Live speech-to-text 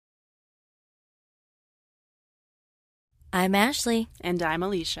I'm Ashley. And I'm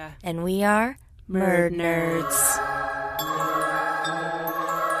Alicia. And we are Murd Nerds.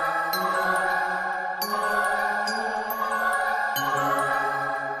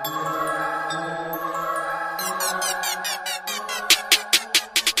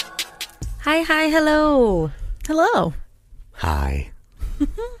 Hi, hello. Hello. Hi.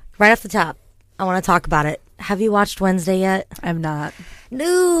 Right off the top, I want to talk about it. Have you watched Wednesday yet? I'm not.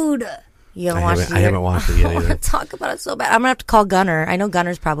 Dude. You haven't watched it yet? I haven't watched it yet either. I want to talk about it so bad. I'm going to have to call Gunner. I know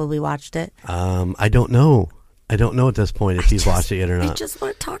Gunner's probably watched it. I don't know. I don't know at this point if he's watched it yet or not. I just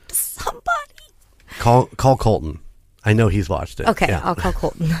want to talk to somebody. Call Colton. I know he's watched it. Okay, yeah. I'll call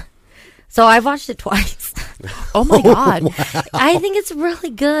Colton. So I've watched it twice. Oh my God. Wow. I think it's really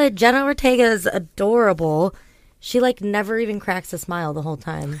good. Jenna Ortega is adorable. She never even cracks a smile the whole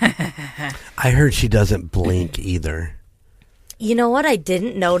time. I heard she doesn't blink either. You know what? I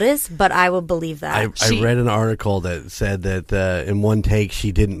didn't notice, but I would believe that. I read an article that said that in one take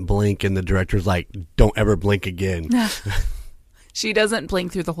she didn't blink and the director's like, don't ever blink again. She doesn't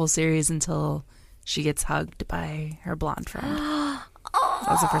blink through the whole series until she gets hugged by her blonde friend. That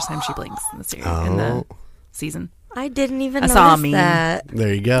was the first time she blinks in the series, in the season. I didn't even saw a notice meme. that.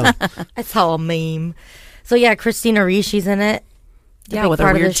 There you go. I saw a meme. So yeah, Christina Ricci's in it. Yeah, with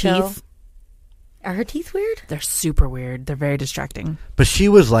her weird teeth. Are her teeth weird? They're super weird. They're very distracting. But she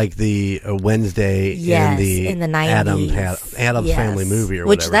was like the Wednesday in the 90s. Adams Family movie or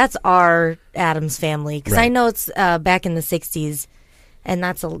Which whatever. that's our Adams Family. Because I Right. know it's back in the 60s. And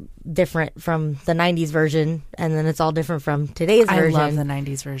that's different from the 90s version. And then it's all different from today's version. I love the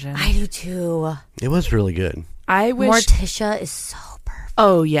 90s version. I do too. It was really good. I wish... Morticia is so perfect.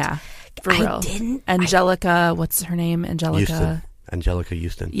 Oh, yeah. For I real. didn't... Angelica, what's her name? Angelica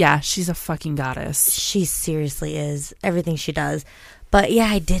Houston. Yeah, she's a fucking goddess. She seriously is. Everything she does. But yeah,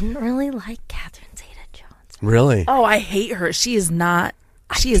 I didn't really like Catherine Zeta-Jones. Really? Oh, I hate her. She is not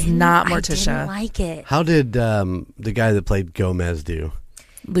Morticia. I didn't like it. How did the guy that played Gomez do?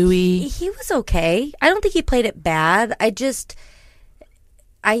 Louis. He was okay. I don't think he played it bad. I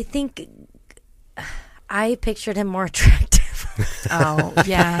think I pictured him more attractive. Oh,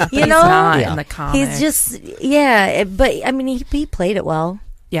 yeah. But You he's know? not Yeah. in the comic. He's just, yeah. But I mean, he played it well.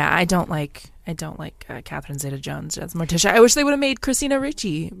 Yeah, I don't like Catherine Zeta-Jones as Morticia. I wish they would have made Christina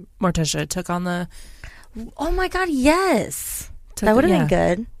Ricci Morticia. Took on the... Oh my God, yes. That would have been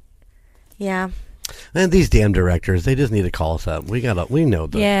good. Yeah. And these damn directors, they just need to call us up. We know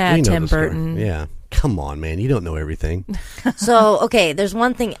the Tim the story. Burton. Yeah. Come on, man. You don't know everything. So, okay, there's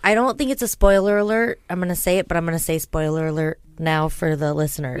one thing. I don't think it's a spoiler alert. I'm going to say it, but I'm going to say spoiler alert now for the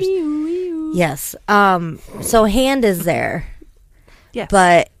listeners. Yes. So Hand is there. Yes.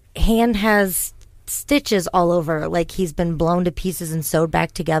 But Hand has stitches all over. Like he's been blown to pieces and sewed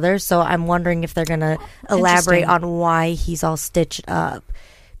back together. So I'm wondering if they're going to elaborate on why he's all stitched up.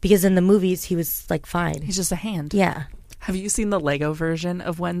 Because in the movies, he was fine. He's just a hand. Yeah. Have you seen the Lego version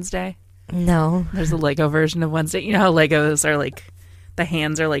of Wednesday? No. There's a Lego version of Wednesday. You know how Legos are the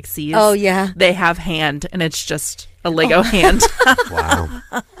hands are like C's? Oh, yeah. They have hand, and it's just a Lego hand. Wow.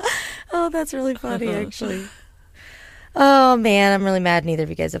 Oh, that's really funny, actually. Oh, man, I'm really mad neither of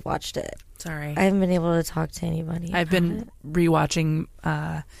you guys have watched it. Sorry. I haven't been able to talk to anybody. I've been rewatching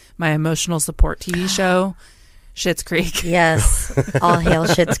my emotional support TV show, Schitt's Creek. Yes. All hail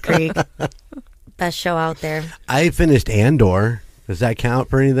Schitt's Creek. Best show out there. I finished Andor. Does that count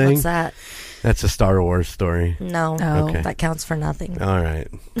for anything? What's that? That's a Star Wars story. No. Oh. Okay. That counts for nothing. All right.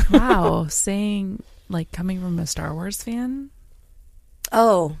 Wow. Saying, coming from a Star Wars fan?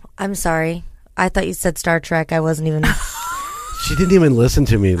 Oh, I'm sorry. I thought you said Star Trek. I wasn't even... She didn't even listen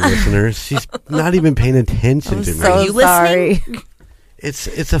to me, listeners. She's not even paying attention I'm to me. so Are you sorry.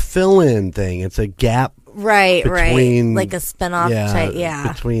 It's a fill-in thing. It's a gap Right. between... Like a spinoff type.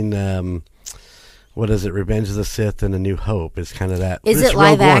 Yeah. Between... what is it? Revenge of the Sith and A New Hope is kind of that. Is It's it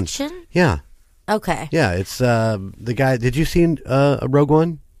live Rogue One. action? Yeah. Okay. Yeah, it's the guy. Did you see Rogue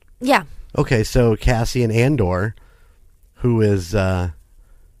One? Yeah. Okay, so Cassian Andor, who is I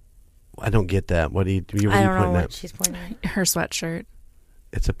don't get that. What are you I don't know pointing what at? she's pointing at. Her sweatshirt.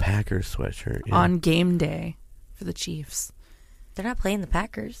 It's a Packers sweatshirt. Yeah. On game day for the Chiefs. They're not playing the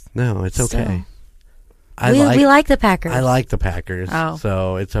Packers. No, it's okay. Still. We like the Packers. I like the Packers, Oh.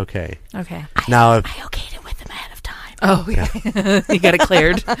 so it's okay. Okay. Now, if I okayed it with them ahead of time. Oh, yeah. You got it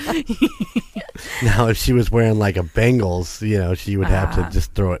cleared. she was wearing a Bengals, she would have to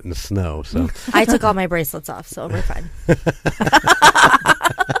just throw it in the snow. So I took all my bracelets off, so we're fine.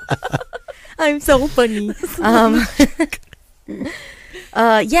 I'm so funny.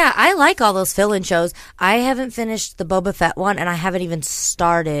 Yeah, I like all those fill-in shows. I haven't finished the Boba Fett one, and I haven't even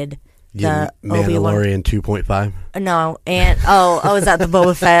started The Mandalorian 2.5? No, and is that the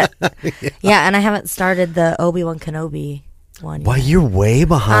Boba Fett? Yeah, and I haven't started the Obi-Wan Kenobi one. Why, you're way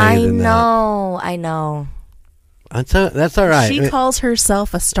behind in that. I know. That's all right. She calls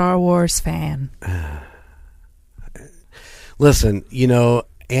herself a Star Wars fan. Listen,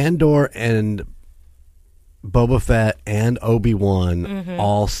 Andor and Boba Fett and Obi-Wan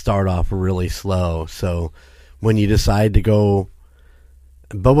all start off really slow. So when you decide to go,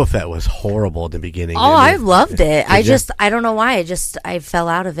 Boba Fett was horrible at the beginning. I loved it. I don't know why. I fell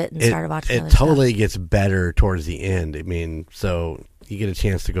out of it and started watching it. It totally gets better towards the end. I mean, so you get a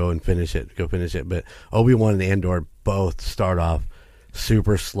chance to go finish it. But Obi-Wan and Andor both start off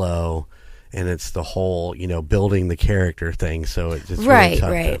super slow, and it's the whole, building the character thing. So it's really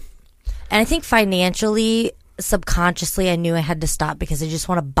tough. Right. And I think financially, subconsciously, I knew I had to stop because I just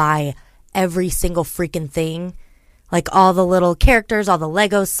want to buy every single freaking thing. Like all the little characters, all the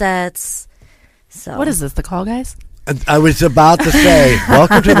Lego sets. So what is this, the Call Guys? I was about to say,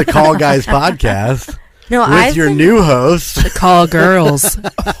 welcome to the Call Guys podcast. No, with your new host, the Call Girls.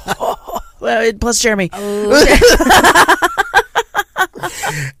 Plus Jeremy.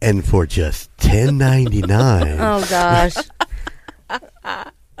 And for just $10.99. Oh gosh.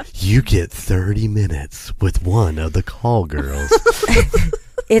 You get 30 minutes with one of the Call Girls.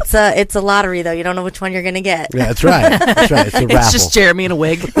 It's a lottery, though. You don't know which one you're going to get. Yeah, that's right. It's a raffle. It's just Jeremy in a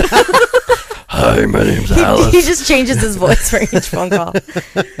wig. Hi, my name's Alice. He just changes his voice for each phone call.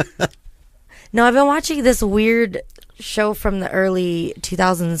 No, I've been watching this weird show from the early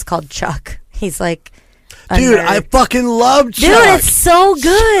 2000s called Chuck. He's like... Dude, I fucking love Chuck. Dude, it's so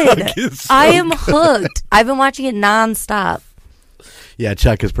good. Chuck is so I am good. hooked. I've been watching it nonstop. Yeah,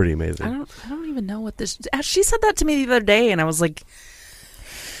 Chuck is pretty amazing. I don't even know what this... She said that to me the other day, and I was like...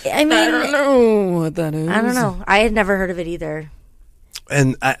 I mean... I don't know what that is. I don't know. I had never heard of it either.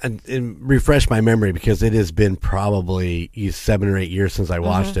 And refresh my memory, because it has been probably 7 or 8 years since I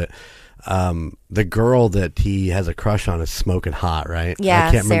watched it. The girl that he has a crush on is smoking hot, right? Yeah,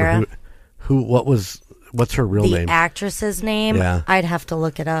 I can't Sarah. remember what's her real name? The actress's name? Yeah. I'd have to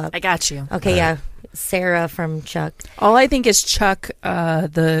look it up. I got you. Okay, yeah. Sarah from Chuck. All I think is Chuck,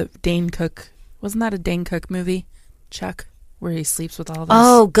 the Dane Cook. Wasn't that a Dane Cook movie? Chuck, where he sleeps with all those.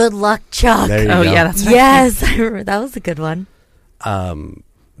 Oh, Good Luck, Chuck. There you go. Yeah, that's right. Yes, I remember. That was a good one.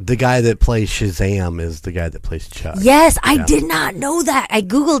 The guy that plays Shazam is the guy that plays Chuck. Yes, I did not know that. I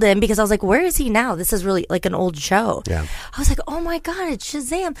Googled him because I was like, where is he now? This is really like an old show. Yeah. I was like, oh my God, it's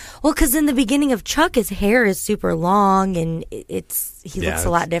Shazam. Well, because in the beginning of Chuck, his hair is super long and he looks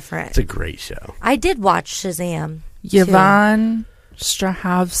a lot different. It's a great show. I did watch Shazam. Yvonne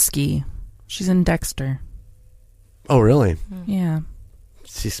Strahovski. She's in Dexter. Oh, really? Yeah.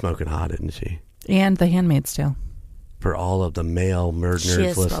 She's smoking hot, isn't she? And The Handmaid's Tale. For all of the male Nerd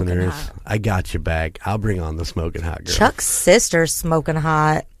Nerds listeners, I got your back. I'll bring on the smoking hot girl. Chuck's sister's smoking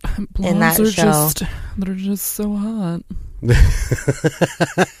hot in that show. They're just so hot.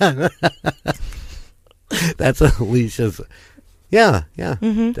 That's Alicia's. Yeah,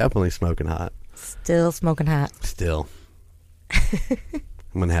 definitely smoking hot. Still smoking hot. Still. I'm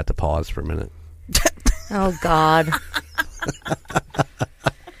going to have to pause for a minute. Oh, God.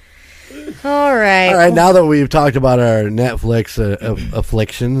 All right. Now that we've talked about our Netflix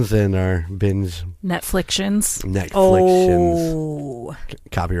afflictions and our binge. Netflixtions. Oh.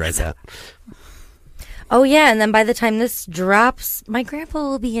 Copyright that. Oh, yeah. And then by the time this drops, my grandpa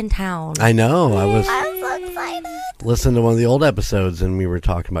will be in town. I know. I'm so excited. Listened to one of the old episodes, and we were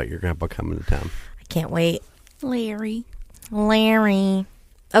talking about your grandpa coming to town. I can't wait. Larry.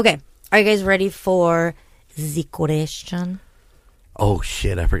 Okay. Are you guys ready for the question? Oh,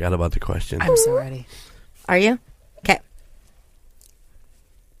 shit. I forgot about the question. I'm so ready. Are you? Okay.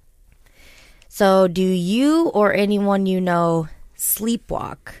 So, do you or anyone you know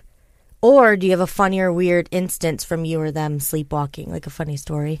sleepwalk? Or do you have a funny or weird instance from you or them sleepwalking? Like a funny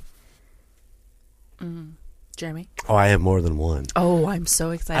story? Jeremy? Oh, I have more than one. Oh, I'm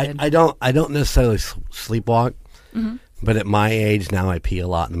so excited. I don't necessarily sleepwalk, but at my age now, I pee a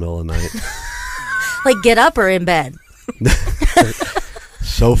lot in the middle of the night. Like get up or in bed?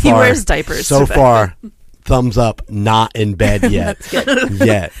 So far, he wears diapers. So far, thumbs up. Not in bed yet. That's good.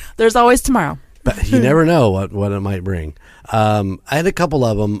 Yet. There's always tomorrow. But you never know what it might bring. I had a couple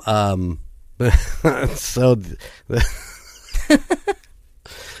of them.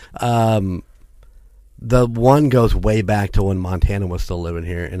 The one goes way back to when Montana was still living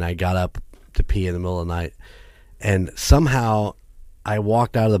here, and I got up to pee in the middle of the night, and somehow I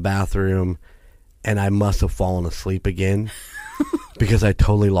walked out of the bathroom, and I must have fallen asleep again because I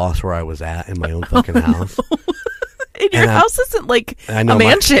totally lost where I was at in my own fucking house. And your house isn't like a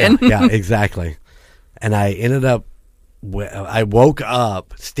mansion. Yeah, exactly. And I ended up, I woke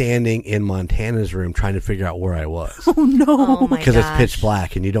up standing in Montana's room trying to figure out where I was. Oh, no. Oh, my Because it's gosh. pitch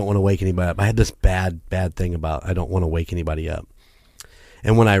black and you don't want to wake anybody up. I had this bad thing about I don't want to wake anybody up.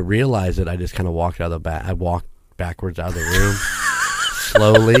 And when I realized it, I just kind of walked out of the back. I walked backwards out of the room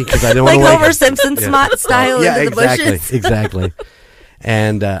slowly because I didn't want to wake Homer Simpson style yeah, into the exactly, bushes. exactly.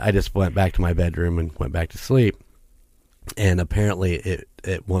 And I just went back to my bedroom and went back to sleep. And apparently,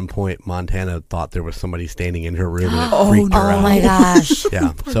 at one point, Montana thought there was somebody standing in her room, and it freaked her out. Oh my gosh!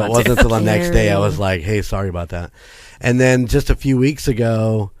 Yeah, so it wasn't until the next day I was like, "Hey, sorry about that." And then just a few weeks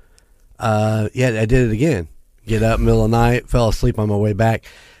ago, I did it again. Get up middle of the night, fell asleep on my way back,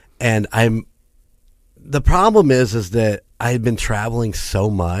 and the problem is that I had been traveling so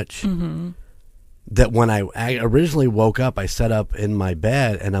much that when I originally woke up, I sat up in my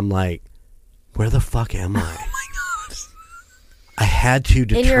bed and I'm like, "Where the fuck am I?" Oh my god! I had to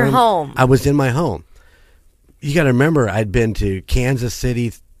determine. In your home. I was in my home. You got to remember, I'd been to Kansas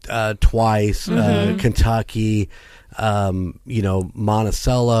City twice, Kentucky,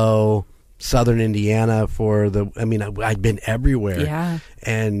 Monticello, Southern Indiana I'd been everywhere. Yeah.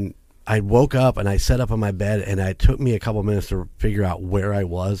 And I woke up and I sat up on my bed and it took me a couple minutes to figure out where I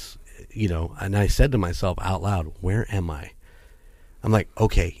was, and I said to myself out loud, "Where am I?" I'm like,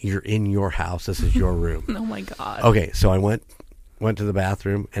 "Okay, you're in your house. This is your room." Oh my God. Okay. So I went to the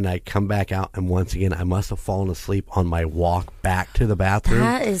bathroom and I come back out and once again, I must have fallen asleep on my walk back to the bathroom.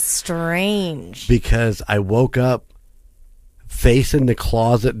 That is strange. Because I woke up facing the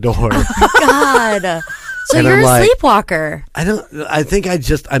closet door. God. So And you're I'm a like, sleepwalker. I think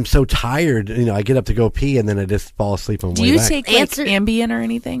I'm so tired. I get up to go pee and then I just fall asleep on the Do way you back. take Ambien or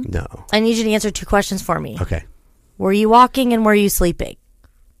anything? No. I need you to answer 2 questions for me. Okay. Were you walking and were you sleeping?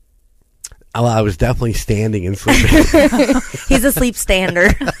 Well, I was definitely standing and sleeping. He's a sleep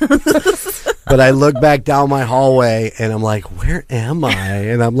stander. But I look back down my hallway and I'm like, "Where am I?"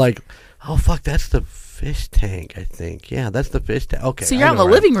 And I'm like, "Oh, fuck, that's the fish tank, I think." Yeah, that's the fish tank. Okay. So you're out in the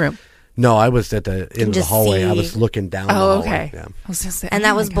living room. No, I was at the end of the just hallway. I see- was looking down the hallway. Okay. Yeah. I was gonna say, And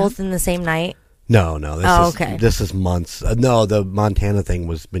that was both in the same night? No. Okay. This is months. No, the Montana thing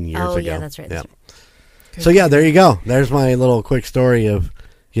was been years ago. Oh, yeah, that's right. That's right. So, yeah, there you go. There's my little quick story of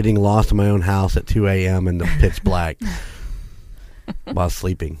getting lost in my own house at 2 a.m. in the pitch black while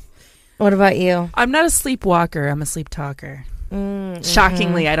sleeping. What about you? I'm not a sleepwalker. I'm a sleep talker.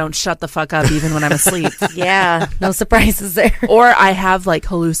 Shockingly, I don't shut the fuck up even when I'm asleep. Yeah, no surprises there. Or I have like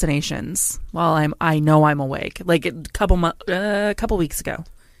hallucinations while I know I'm awake. Like a couple months ago.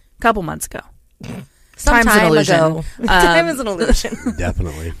 Some Time's an time illusion. ago. Time is an illusion.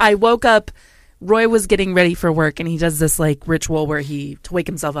 Definitely. I woke up. Roy was getting ready for work, and he does this like ritual where to wake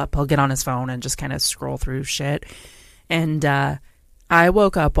himself up, he'll get on his phone and just kind of scroll through shit. And I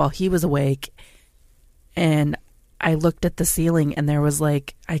woke up while he was awake, and I looked at the ceiling, and there was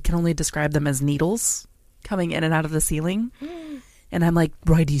like, I can only describe them as needles coming in and out of the ceiling. And I'm like,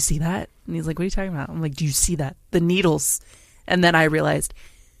 "Roy, do you see that?" And he's like, "What are you talking about?" I'm like, "Do you see that? The needles." And then I realized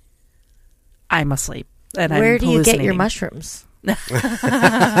I'm asleep. And Where do you get your hallucinating. mushrooms?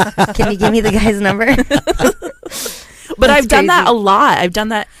 Can you give me the guy's number? But I've done that crazy. a lot. I've done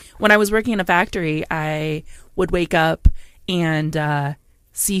that when I was working in a factory. I would wake up and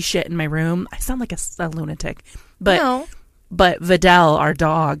see shit in my room. I sound like a lunatic, but No. but Vidal, our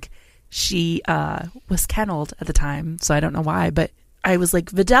dog, she was kenneled at the time, so I don't know why. But I was like,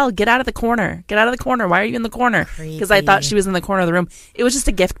 "Vidal, get out of the corner! Get out of the corner! Why are you in the corner?" Because I thought she was in the corner of the room. It was just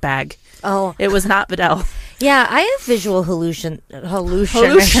a gift bag. Oh. It was not Vidal. Yeah, I have visual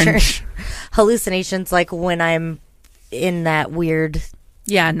hallucinations like when I'm in that weird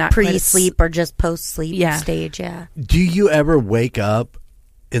Yeah, not pre-sleep or just post-sleep Yeah. stage, yeah. Do you ever wake up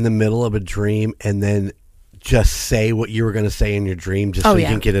in the middle of a dream and then just say what you were going to say in your dream just so you yeah.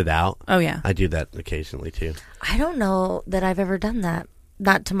 can get it out? Oh yeah. I do that occasionally, too. I don't know that I've ever done that.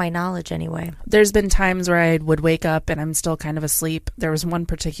 Not to my knowledge, anyway. There's been times where I would wake up and I'm still kind of asleep. There was one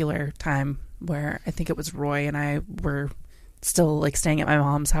particular time where I think it was Roy and I were still like staying at my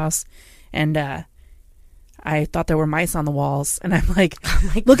mom's house, and I thought there were mice on the walls, and I'm like,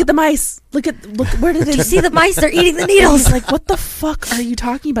 "Look at the mice! Look, where did Did you see the mice? They're eating the needles. Like, what the fuck are you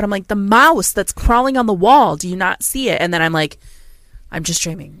talking about?" I'm like, "The mouse that's crawling on the wall. Do you not see it?" And then I'm like, "I'm just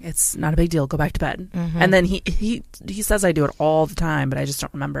dreaming. It's not a big deal. Go back to bed." And then he says I do it all the time, but I just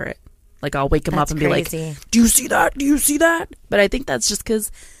don't remember it. Like, I'll wake him up and crazy. be like, "Do you see that? Do you see that?" But I think that's just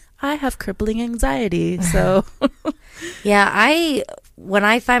because I have crippling anxiety. So Yeah, when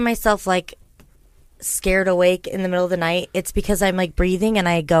I find myself like scared awake in the middle of the night, it's because I'm like breathing and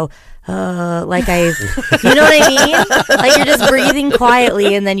I go, you know what I mean? Like you're just breathing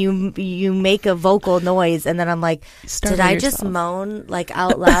quietly and then you make a vocal noise and then I'm like, did I just moan like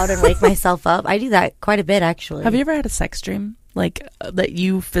out loud and wake myself up? I do that quite a bit actually. Have you ever had a sex dream? Like that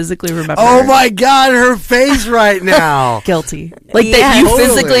you physically remember? Oh my God, her face right now. Guilty. Like that you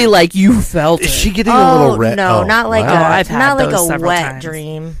physically like you felt it. Is she getting a little red? No, not like I've had not like those a several wet times.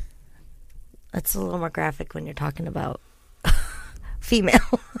 dream. That's a little more graphic when you're talking about female.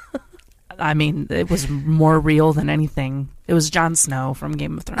 I mean, it was more real than anything. It was Jon Snow from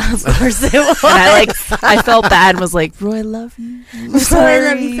Game of Thrones. Of course it was. And I felt bad and was like, Roy, I love you. Roy, I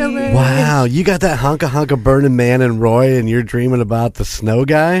love you so much. Wow, you got that hunk of burning man and Roy, and you're dreaming about the snow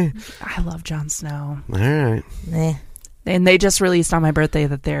guy? I love Jon Snow. All right. Eh. And they just released on my birthday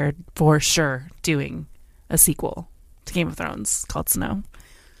that they're for sure doing a sequel to Game of Thrones called Snow.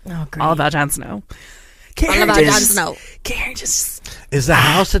 Oh, great. All about Jon Snow. All about Jon Snow. Karen just... Is the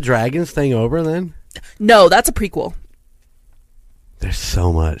House of Dragons thing over then? No, that's a prequel. There's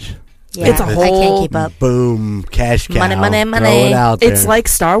so much. Yeah, It's a I whole- can't keep up. Boom, cash cow. Money. Throw it out there. It's like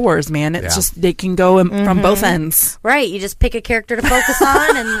Star Wars, man. It's just, they can go from both ends. Right, you just pick a character to focus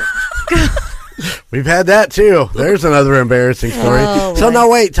on and... We've had that too. There's another embarrassing story. Oh, So boy. no,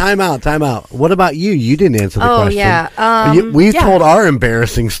 wait, time out. What about you? You didn't answer the Oh, question. yeah. We've told our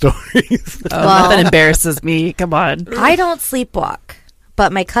embarrassing stories. Oh, nothing embarrasses me. Come on. I don't sleepwalk,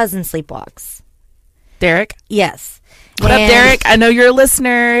 but my cousin sleepwalks. Derek? Yes. What up, And- Derek? I know you're a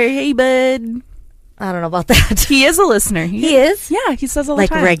listener. Hey, bud. I don't know about that. He is a listener. He is? Yeah, he says all Like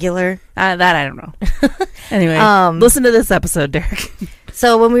the time. regular. That I don't know. Anyway, listen to this episode, Derek.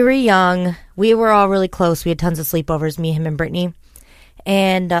 So when we were young, we were all really close. We had tons of sleepovers, me, him, and Brittany,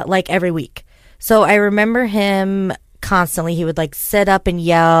 and like every week. So I remember him constantly. He would like sit up and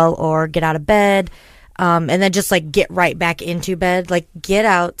yell or get out of bed, and then just like get right back into bed. Like get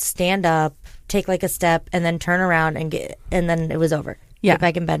out, stand up, take like a step, and then turn around and then it was over. Yeah. Get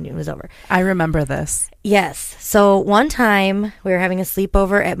back in bed and it was over. I remember this. Yes. So one time we were having a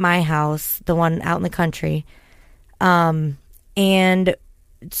sleepover at my house, the one out in the country. And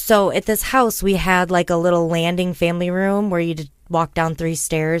so at this house, we had like a little landing family room where you'd walk down 3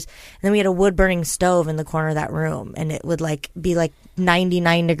 stairs. And then we had a wood burning stove in the corner of that room. And it would like be like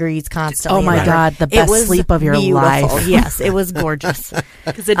 99 degrees constantly. Oh my God, the best sleep of your life. Yes, it was gorgeous.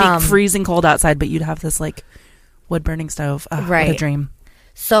 Because it'd be freezing cold outside, but you'd have this like wood burning stove. Oh, Right. What a dream.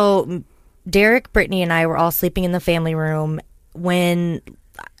 So Derek, Brittany, and I were all sleeping in the family room when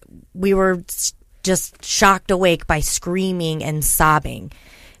we were just shocked awake by screaming and sobbing.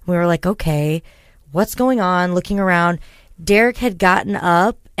 We were like, okay, what's going on? Looking around. Derek had gotten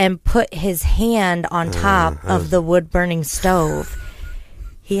up and put his hand on top of the wood burning stove.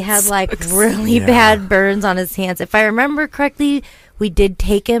 He had like really bad burns on his hands. If I remember correctly, we did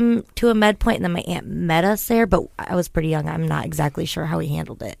take him to a med point and then my aunt met us there, but I was pretty young. I'm not exactly sure how he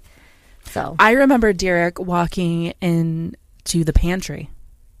handled it. So I remember Derek walking into the pantry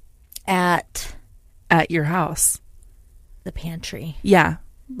at your house. the pantry. Yeah.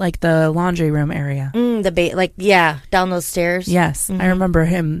 Like the laundry room area. Down those stairs. Yes. I remember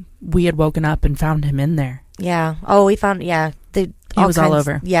him. We had woken up and found him in there. Yeah. Oh, we found, He was all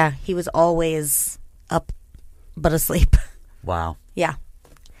over. Yeah. He was always up but asleep. Wow. Yeah.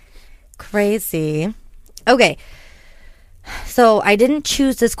 Crazy. Okay. So I didn't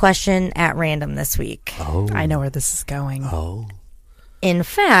choose this question at random this week. Oh. I know where this is going. Oh. In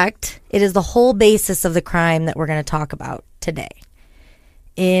fact, it is the whole basis of the crime that we're going to talk about today.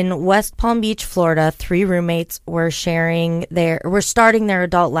 In West Palm Beach, Florida, 3 roommates were starting their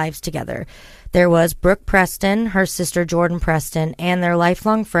adult lives together. There was Brooke Preston, her sister Jordan Preston, and their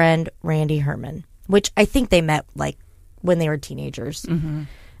lifelong friend Randy Herman, which I think they met like when they were teenagers.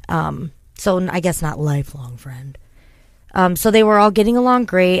 Mm-hmm. So I guess not lifelong friend. So they were all getting along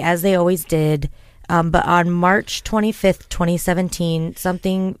great, as they always did. But on March 25th, 2017,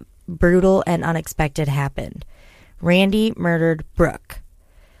 something brutal and unexpected happened. Randy murdered Brooke.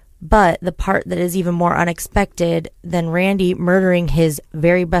 But the part that is even more unexpected than Randy murdering his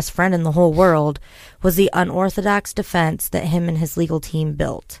very best friend in the whole world was the unorthodox defense that him and his legal team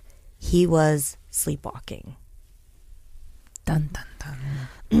built. He was sleepwalking. Dun,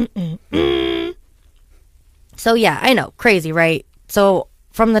 dun, dun. So yeah, I know. Crazy, right? So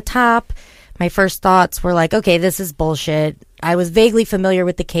from the top, my first thoughts were like, okay, this is bullshit. I was vaguely familiar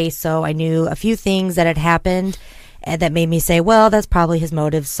with the case, so I knew a few things that had happened and that made me say, well, that's probably his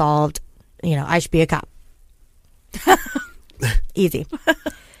motive solved. I should be a cop. Easy.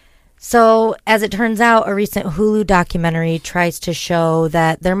 So, as it turns out, a recent Hulu documentary tries to show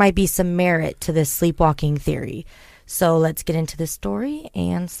that there might be some merit to this sleepwalking theory. So, let's get into this story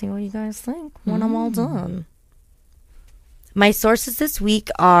and see what you guys think when I'm all done. My sources this week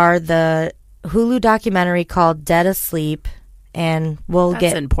are the Hulu documentary called Dead Asleep, and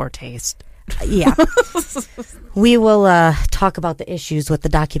That's in poor taste. Yeah. We will talk about the issues with the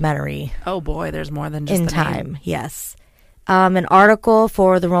documentary. Oh, boy, there's more than just in the time, name. yes. An article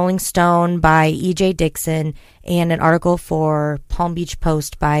for the Rolling Stone by E.J. Dixon and an article for Palm Beach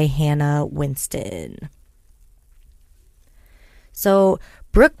Post by Hannah Winston. So,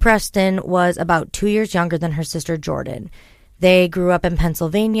 Brooke Preston was about 2 years younger than her sister Jordan. They grew up in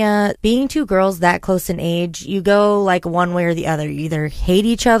Pennsylvania. Being two girls that close in age, you go like one way or the other. You either hate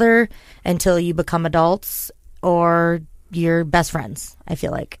each other until you become adults, or you're best friends, I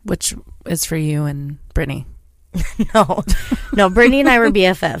feel like. Which is for you and Brittany. No, Brittany and I were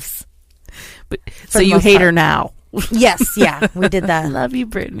BFFs. But so you hate her now? Yes, yeah, we did that. Love you,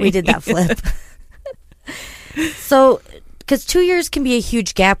 Brittany. We did that flip. So, because 2 years can be a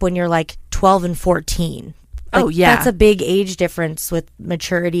huge gap when you're like 12 and 14. Like, oh, yeah. That's a big age difference with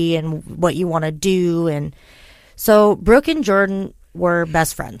maturity and what you want to do. And so Brooke and Jordan were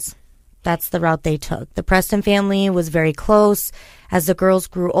best friends. That's the route they took. The Preston family was very close. As the girls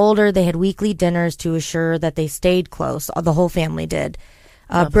grew older, they had weekly dinners to assure that they stayed close. The whole family did.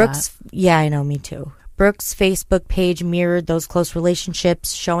 Brooke's, yeah, I know, me too. Brooke's Facebook page mirrored those close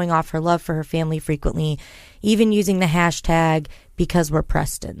relationships, showing off her love for her family frequently, even using the hashtag because we're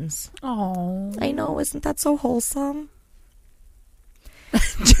Prestons. Oh, I know, isn't that so wholesome?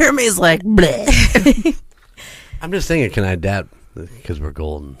 Jeremy's like, bleh. I'm just thinking, can I adapt because we're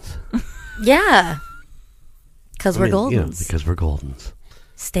Goldens? Yeah. Because we're Goldens. You know, because we're Goldens.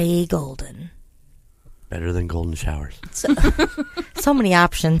 Stay golden. Better than golden showers. So many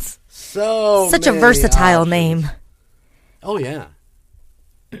options. Such a versatile name. Oh, yeah.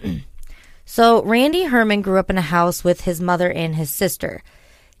 So, Randy Herman grew up in a house with his mother and his sister.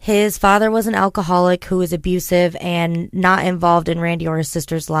 His father was an alcoholic who was abusive and not involved in Randy or his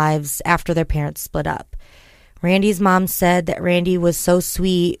sister's lives after their parents split up. Randy's mom said that Randy was so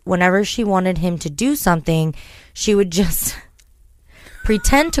sweet. Whenever she wanted him to do something, she would just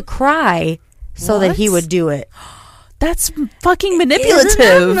pretend to cry so that he would do it. That's fucking manipulative. Isn't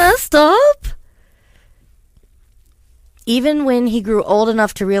that messed up? Even when he grew old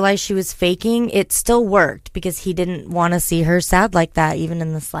enough to realize she was faking, it still worked because he didn't want to see her sad like that, even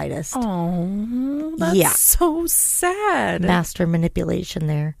in the slightest. Oh, that's so sad. Master manipulation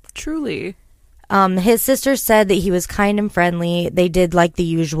there. Truly. His sister said that he was kind and friendly. They did like the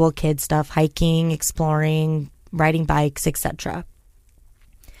usual kid stuff, hiking, exploring, riding bikes, etc.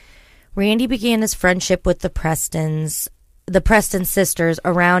 Randy began his friendship with the Preston sisters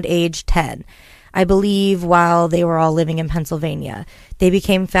around age 10. I believe while they were all living in Pennsylvania. They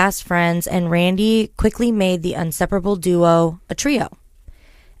became fast friends, and Randy quickly made the inseparable duo a trio.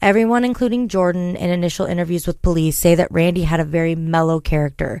 Everyone, including Jordan, in initial interviews with police, say that Randy had a very mellow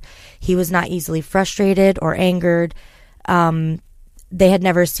character. He was not easily frustrated or angered. They had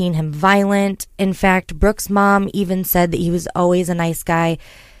never seen him violent. In fact, Brooke's mom even said that he was always a nice guy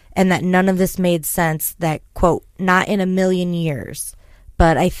and that none of this made sense, that, quote, not in a million years.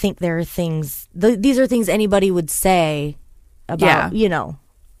 But I think there are things, these are things anybody would say about, you know,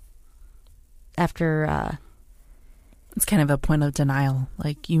 after... It's kind of a point of denial.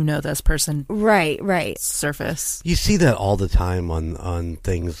 Like, you know this person. Right. Surface. You see that all the time on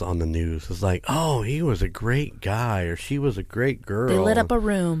things on the news. It's like, oh, he was a great guy or she was a great girl. They lit up a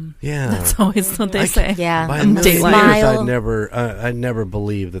room. Yeah. That's always what they say. Yeah. By a million years, Smile. I'd never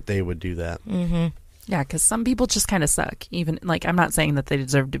believed that they would do that. Mm-hmm. Yeah, because some people just kind of suck. Even, like, I'm not saying that they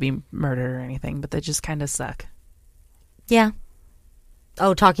deserve to be murdered or anything, but they just kind of suck. Yeah.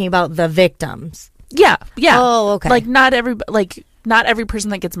 Oh, talking about the victims. Yeah. Oh, okay. Like, not every person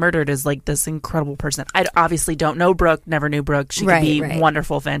that gets murdered is like this incredible person. I obviously don't know Brooke, never knew Brooke. She could be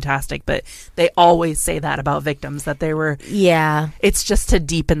wonderful, fantastic, but they always say that about victims, that they were... Yeah. It's just to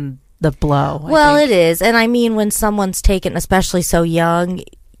deepen the blow. Well, it is. And I mean, when someone's taken, especially so young,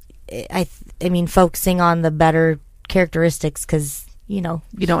 I mean, focusing on the better characteristics, because... You know,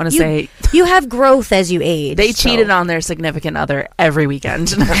 you don't want to say you have growth as you age. They cheated on their significant other every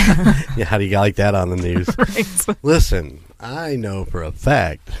weekend. Yeah, how do you like that on the news? Right. Listen, I know for a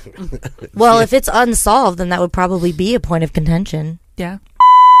fact. Well, if it's unsolved, then that would probably be a point of contention. Yeah.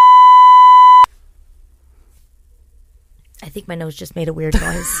 I think my nose just made a weird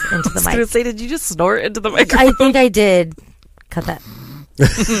noise into the mic. I was going to say, did you just snort into the microphone? I think I did. Cut that.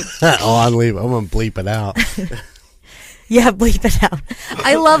 Oh, I'm going to bleep it out. Yeah, bleep it out.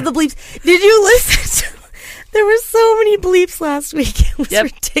 I love the bleeps. Did you listen to... There were so many bleeps last week. It was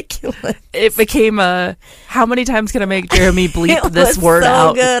ridiculous. It became a, how many times can I make Jeremy bleep this word so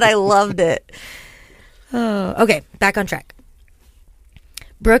out? Good. I loved it. Oh, okay, back on track.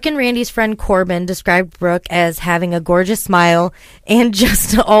 Brooke and Randy's friend Corbin described Brooke as having a gorgeous smile and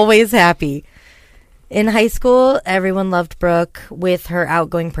just always happy. In high school, everyone loved Brooke with her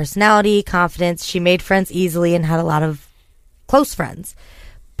outgoing personality, confidence. She made friends easily and had a lot of close friends.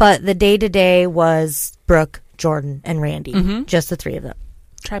 But the day-to-day was Brooke, Jordan, and Randy. Mm-hmm. Just the three of them.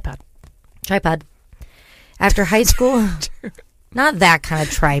 Tripod. After high school... Not that kind of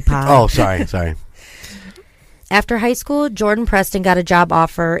tripod. Oh, sorry. After high school, Jordan Preston got a job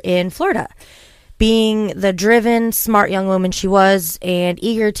offer in Florida. Being the driven, smart young woman she was and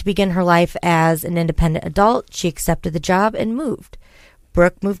eager to begin her life as an independent adult, she accepted the job and moved.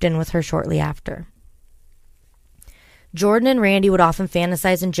 Brooke moved in with her shortly after. Jordan and Randy would often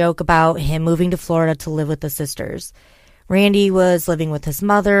fantasize and joke about him moving to Florida to live with the sisters. Randy was living with his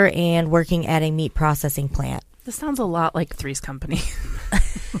mother and working at a meat processing plant. This sounds a lot like Three's Company.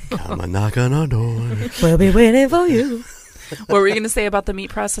 Come and knock on our door. We'll be waiting for you. What were you going to say about the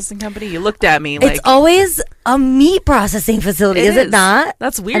meat processing company? You looked at me like... It's always a meat processing facility, is it not?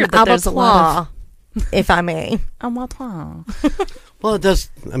 That's weird. An that there's a lot of... if I may. Well, it does.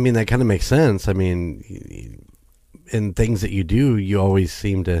 I mean, that kind of makes sense. I mean... in things that you do, you always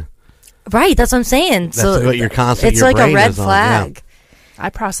seem to... Right, that's what I'm saying. That's so what you're constantly... It's like a red flag. Yeah. I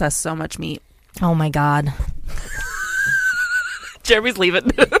process so much meat. Oh, my God. Jeremy's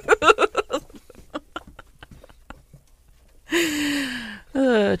leaving.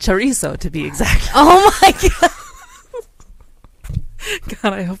 Chorizo, to be exact. Oh, my God.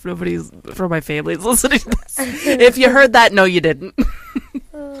 God, I hope nobody's from my family is listening to this. If you heard that, no, you didn't.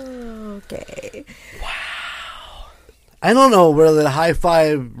 Okay. I don't know whether to high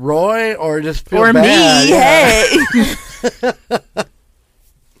five Roy or just feel or bad. Me. Yeah.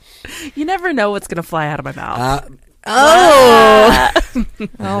 Hey. You never know what's gonna fly out of my mouth.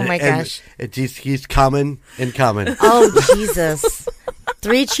 Oh my gosh! It just keeps coming and coming. Oh Jesus!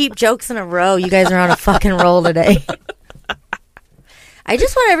 3 cheap jokes in a row. You guys are on a fucking roll today. I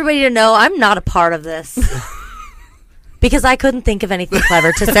just want everybody to know I'm not a part of this because I couldn't think of anything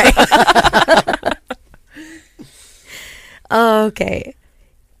clever to say. Okay.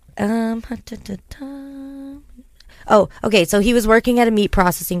 Oh, okay. So he was working at a meat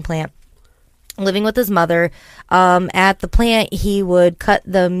processing plant, living with his mother. At the plant, he would cut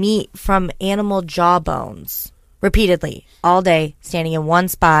the meat from animal jawbones repeatedly all day, standing in one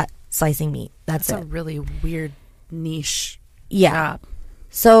spot, slicing meat. That's it. A really weird niche job.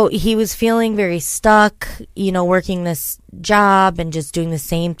 So he was feeling very stuck, working this job and just doing the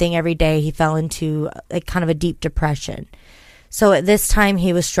same thing every day. He fell into a kind of a deep depression. So at this time,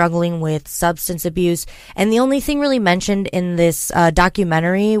 he was struggling with substance abuse. And the only thing really mentioned in this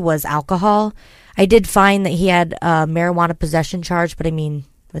documentary was alcohol. I did find that he had a marijuana possession charge, but I mean,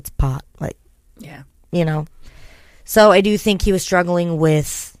 it's pot. Yeah. So I do think he was struggling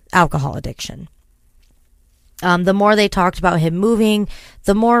with alcohol addiction. The more they talked about him moving,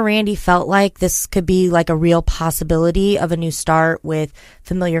 the more Randy felt like this could be like a real possibility of a new start with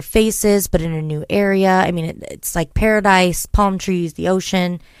familiar faces, but in a new area. I mean, it's like paradise, palm trees, the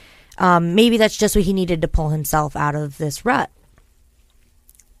ocean. Maybe that's just what he needed to pull himself out of this rut.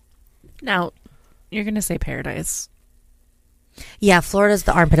 Now, you're going to say paradise. Yeah, Florida's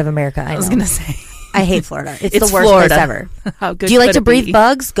the armpit of America. I was going to say. I hate Florida. It's the worst Florida. place ever. How good Do you like to breathe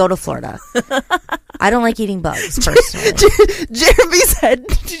bugs? Go to Florida. I don't like eating bugs, personally. Jeremy's head.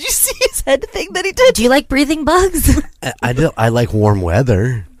 Did you see his head thing that he did? Do you like breathing bugs? I do. I like warm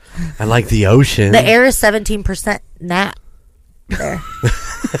weather. I like the ocean. The air is 17% gnat. There.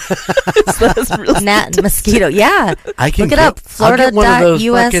 Gnat and mosquito. Yeah. I can look it up.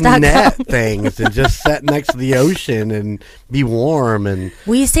 Florida.us.com. Gnat things and just sit next to the ocean and be warm. And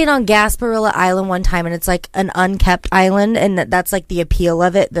we stayed on Gasparilla Island one time, and it's like an unkept island, and that's like the appeal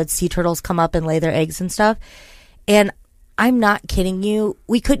of it. That sea turtles come up and lay their eggs and stuff. And I'm not kidding you.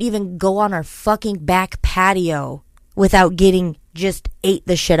 We couldn't even go on our fucking back patio without getting just ate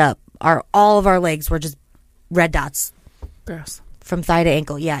the shit up. All of our legs were just red dots. Gross. From thigh to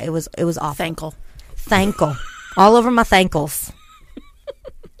ankle. Yeah, it was awful. Thankle. All over my thankles.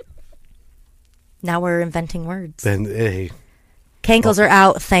 Now we're inventing words. Then, hey. Cankles are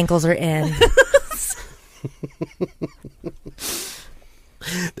out, thankles are in.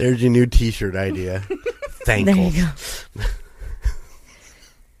 There's your new t-shirt idea. Thankle. There you go.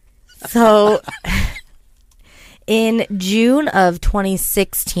 So, in June of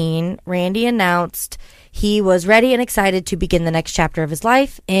 2016, Randy announced He was ready and excited to begin the next chapter of his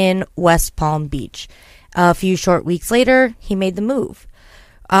life in West Palm Beach. A few short weeks later, he made the move.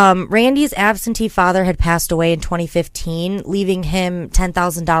 Randy's absentee father had passed away in 2015, leaving him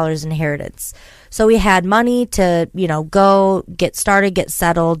 $10,000 inheritance. So he had money to, go, get started, get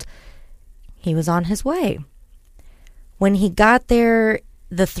settled. He was on his way. When he got there,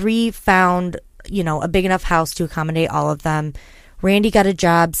 the three found, a big enough house to accommodate all of them. Randy got a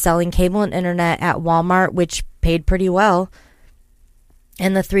job selling cable and internet at Walmart, which paid pretty well.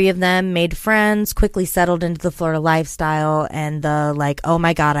 And the three of them made friends, quickly settled into the Florida lifestyle and the oh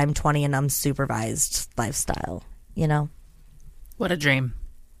my God, I'm 20 and I'm supervised lifestyle, What a dream.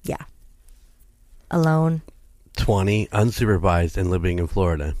 Yeah. Alone. 20, unsupervised, and living in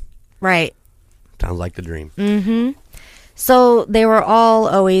Florida. Right. Sounds like the dream. Mm-hmm. So they were all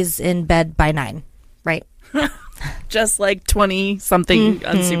always in bed by 9, right? Just like 20-something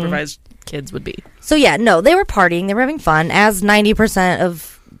unsupervised kids would be. So yeah, no, they were partying. They were having fun, as 90%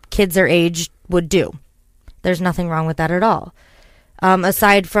 of kids their age would do. There's nothing wrong with that at all.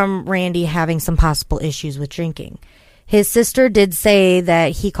 Aside from Randy having some possible issues with drinking. His sister did say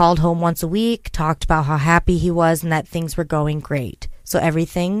that he called home once a week, talked about how happy he was and that things were going great. So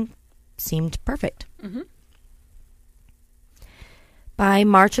everything seemed perfect. Mm-hmm. By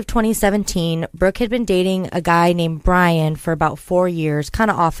March of 2017, Brooke had been dating a guy named Brian for about 4 years, kind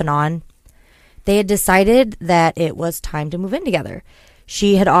of off and on. They had decided that it was time to move in together.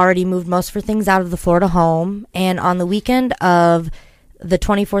 She had already moved most of her things out of the Florida home, and on the weekend of the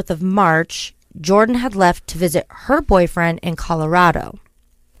 24th of March, Jordan had left to visit her boyfriend in Colorado.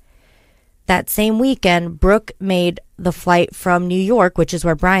 That same weekend, Brooke made the flight from New York, which is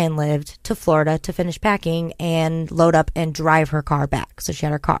where Brian lived, to Florida to finish packing and load up and drive her car back. So she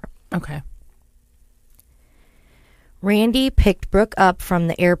had her car. Okay. Randy picked Brooke up from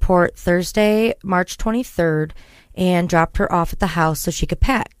the airport Thursday, March 23rd, and dropped her off at the house so she could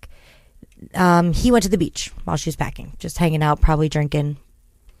pack. He went to the beach while she was packing, just hanging out, probably drinking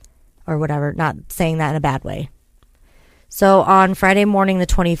or whatever, not saying that in a bad way. So on Friday morning, the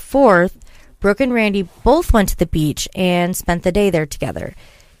 24th, Brooke and Randy both went to the beach and spent the day there together.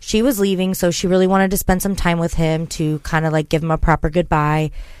 She was leaving, so she really wanted to spend some time with him to kind of give him a proper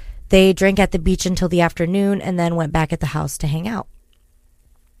goodbye. They drank at the beach until the afternoon and then went back at the house to hang out.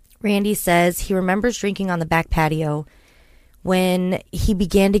 Randy says he remembers drinking on the back patio when he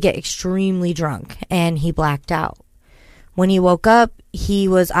began to get extremely drunk and he blacked out. When he woke up, he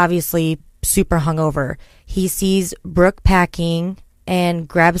was obviously super hungover. He sees Brooke packing and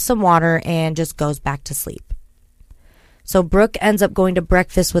grabs some water and just goes back to sleep. So Brooke ends up going to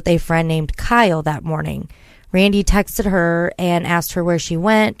breakfast with a friend named Kyle that morning. Randy texted her and asked her where she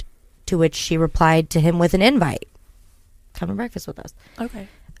went, to which she replied to him with an invite. Come to breakfast with us. Okay.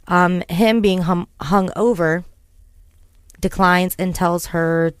 Him being hung over, declines and tells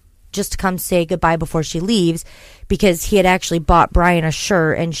her just to come say goodbye before she leaves, because he had actually bought Brian a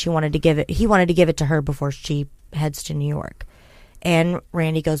shirt and he wanted to give it to her before she heads to New York. And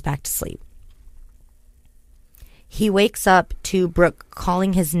Randy goes back to sleep. He wakes up to Brooke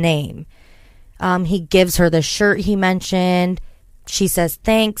calling his name. He gives her the shirt he mentioned. She says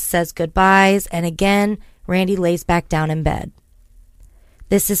thanks, says goodbyes, and again, Randy lays back down in bed.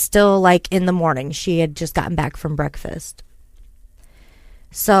 This is still in the morning. She had just gotten back from breakfast.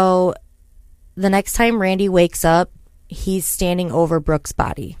 So the next time Randy wakes up, he's standing over Brooke's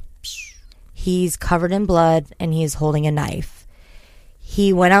body. He's covered in blood and he's holding a knife.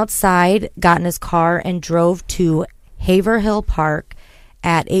 He went outside, got in his car, and drove to Haverhill Park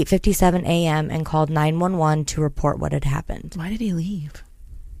at 8:57 a.m. and called 911 to report what had happened. Why did he leave?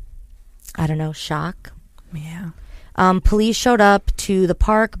 I don't know, shock? Yeah. Police showed up to the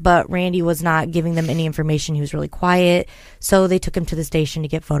park, but Randy was not giving them any information. He was really quiet, so they took him to the station to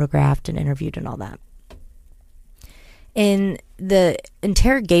get photographed and interviewed and all that. In the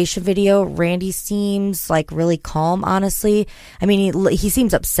interrogation video, Randy seems really calm, honestly. I mean, he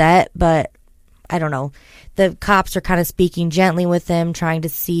seems upset, but I don't know. The cops are kind of speaking gently with him, trying to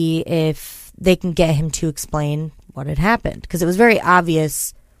see if they can get him to explain what had happened, because it was very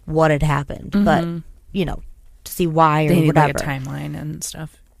obvious what had happened, but, to see why or they need whatever. A timeline and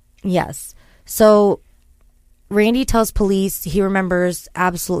stuff. Yes. So Randy tells police he remembers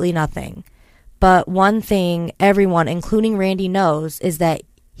absolutely nothing. But one thing everyone, including Randy, knows is that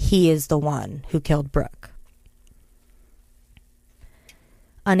he is the one who killed Brooke.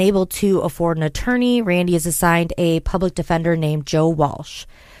 Unable to afford an attorney, Randy is assigned a public defender named Joe Walsh.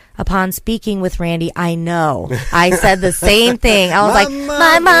 Upon speaking with Randy, I know. I said the same thing. I was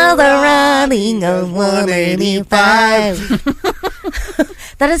my mother running on 185.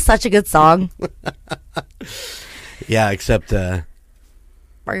 That is such a good song. Yeah, except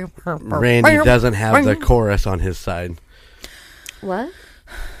Randy doesn't have the chorus on his side. What?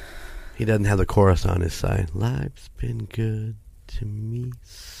 He doesn't have the chorus on his side. Life's been good to me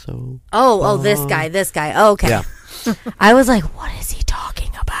so. Oh, this guy. Oh, okay. Yeah. I was like, what is he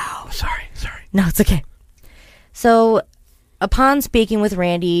talking about? Sorry. No, it's okay. So, upon speaking with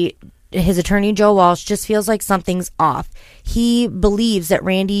Randy, his attorney, Joe Walsh, just feels like something's off. He believes that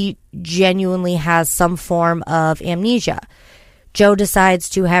Randy genuinely has some form of amnesia. Joe decides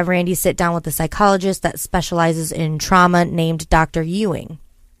to have Randy sit down with a psychologist that specializes in trauma named Dr. Ewing.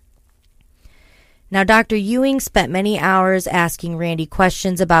 Now, Dr. Ewing spent many hours asking Randy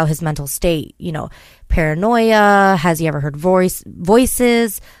questions about his mental state. You know, paranoia, has he ever heard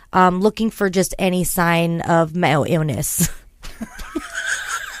voices, looking for just any sign of mental illness.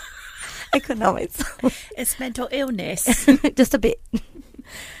 I couldn't help myself. It's mental illness. Just a bit.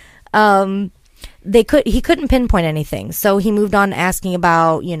 He couldn't pinpoint anything. So he moved on asking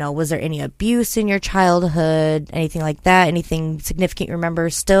about, you know, was there any abuse in your childhood? Anything like that? Anything significant you remember?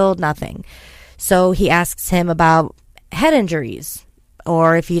 Still nothing. So he asks him about head injuries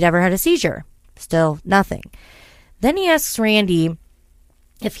or if he'd ever had a seizure. Still nothing. Then he asks Randy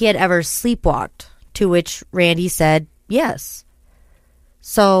if he had ever sleepwalked, to which Randy said yes.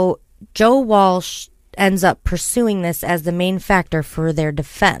 So Joe Walsh ends up pursuing this as the main factor for their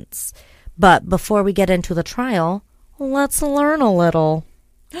defense. But before we get into the trial, let's learn a little.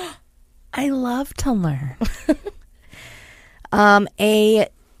 I love to learn.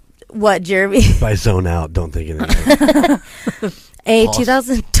 What, Jeremy? If I zone out, don't think anything.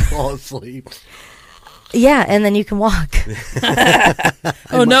 Fall asleep. Yeah, and then you can walk.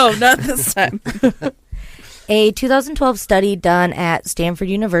 Oh, no, not this time. A 2012 study done at Stanford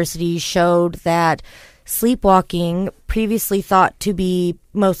University showed that sleepwalking, previously thought to be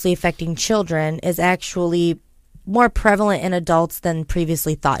mostly affecting children, is actually more prevalent in adults than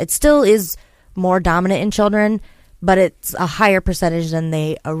previously thought. It still is more dominant in children, but it's a higher percentage than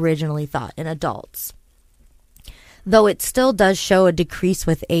they originally thought in adults. Though it still does show a decrease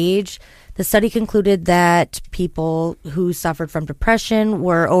with age, the study concluded that people who suffered from depression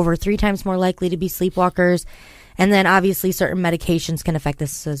were over 3 times more likely to be sleepwalkers. And then obviously certain medications can affect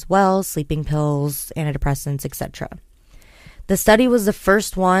this as well, sleeping pills, antidepressants, etc. The study was the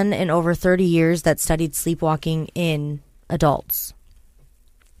first one in over 30 years that studied sleepwalking in adults.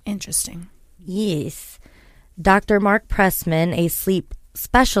 Interesting. Yes. Dr. Mark Pressman, a sleep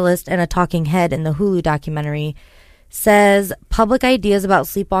specialist and a talking head in the Hulu documentary, says public ideas about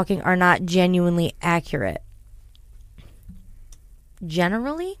sleepwalking are not genuinely accurate.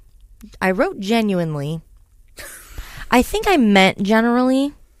 Generally? I wrote genuinely. I think I meant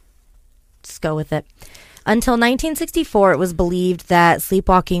generally. Just go with it. Until 1964, it was believed that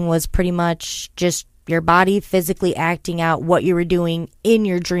sleepwalking was pretty much just your body physically acting out what you were doing in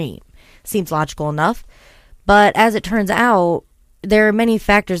your dream. Seems logical enough. But as it turns out, there are many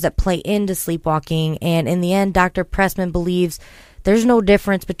factors that play into sleepwalking, and in the end, Dr. Pressman believes there's no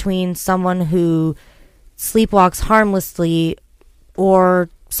difference between someone who sleepwalks harmlessly or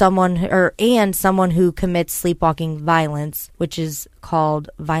someone who commits sleepwalking violence, which is called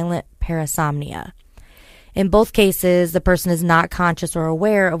violent parasomnia. In both cases, the person is not conscious or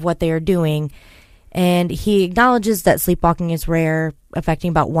aware of what they are doing, and he acknowledges that sleepwalking is rare, affecting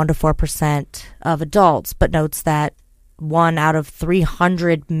about 1 to 4% of adults, but notes that 1 out of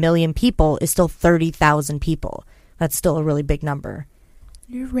 300 million people is still 30,000 people. That's still a really big number.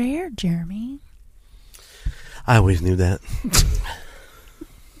 You're rare, Jeremy. I always knew that.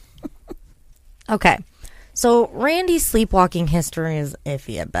 Okay. So Randy's sleepwalking history is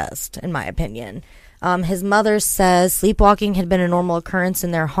iffy at best, in my opinion. His mother says sleepwalking had been a normal occurrence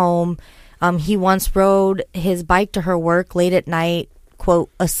in their home. He once rode his bike to her work late at night, quote,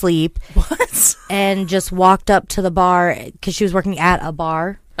 asleep. What? And just walked up to the bar because she was working at a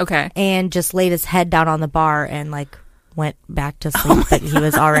bar. Okay. And just laid his head down on the bar and like went back to sleep, but he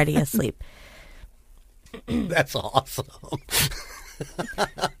was already asleep. That's awesome.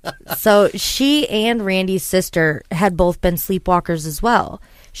 So she and Randy's sister had both been sleepwalkers as well.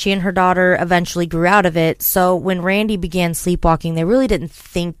 She and her daughter eventually grew out of it. So when Randy began sleepwalking, they really didn't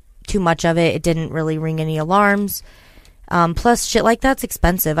think too much of it. It didn't really ring any alarms. Plus, shit like that's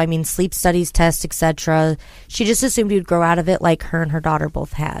expensive. I mean, sleep studies, tests, etc. She just assumed he'd grow out of it like her and her daughter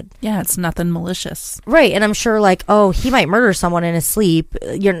both had. Yeah, it's nothing malicious. Right, and I'm sure like, oh, he might murder someone in his sleep.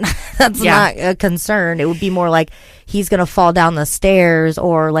 That's not a concern. It would be more like he's going to fall down the stairs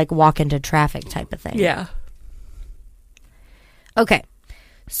or like walk into traffic type of thing. Yeah. Okay,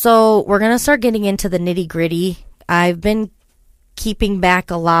 so we're going to start getting into the nitty gritty. I've been keeping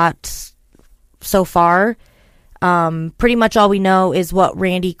back a lot so far. Pretty much all we know is what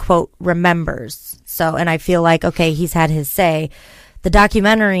Randy, quote, remembers. So, and I feel like, okay, he's had his say. The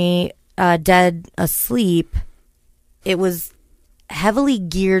documentary, Dead Asleep, it was heavily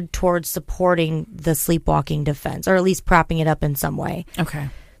geared towards supporting the sleepwalking defense, or at least propping it up in some way. Okay.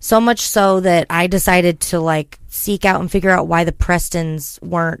 So much so that I decided to like seek out and figure out why the Prestons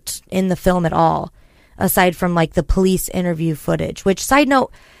weren't in the film at all, aside from like the police interview footage. Which, side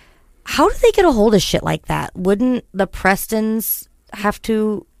note, how do they get a hold of shit like that? Wouldn't the Prestons have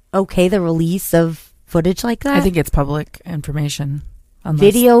to okay the release of footage like that? I think it's public information.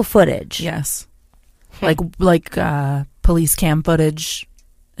 Video footage. Yes. like police cam footage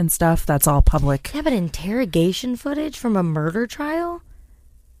and stuff. That's all public. Yeah, but interrogation footage from a murder trial?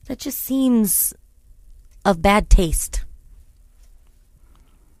 That just seems of bad taste.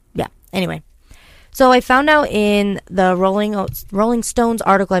 Yeah. Anyway. So I found out in the Rolling Stones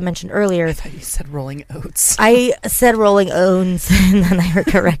article I mentioned earlier. I thought you said Rolling Oats. I said Rolling Oats, and then I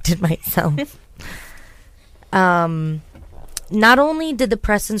corrected myself. Not only did the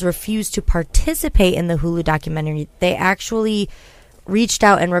Prestons refuse to participate in the Hulu documentary, they actually reached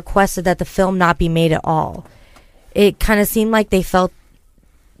out and requested that the film not be made at all. It kind of seemed like they felt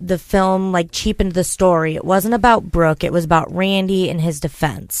the film like cheapened the story. It wasn't about Brooke. It was about Randy and his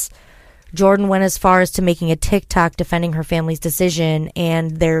defense. Jordan went as far as to making a TikTok defending her family's decision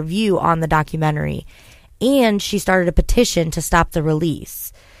and their view on the documentary. And she started a petition to stop the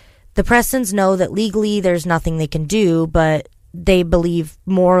release. The Prestons know that legally there's nothing they can do, but they believe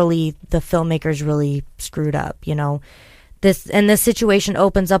morally the filmmakers really screwed up, you know. This situation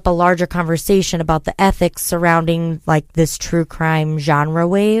opens up a larger conversation about the ethics surrounding like this true crime genre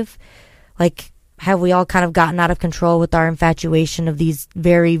wave. Like, have we all kind of gotten out of control with our infatuation of these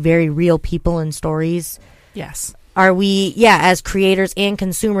very, very real people and stories? Yes. Are we, as creators and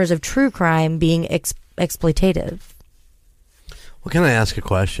consumers of true crime, being exploitative? Well, can I ask a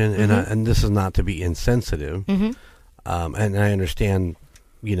question? Mm-hmm. And this is not to be insensitive. Mm-hmm. And I understand,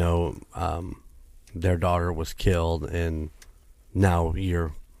 you know, their daughter was killed, and now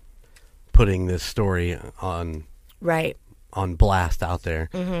you're putting this story on blast out there.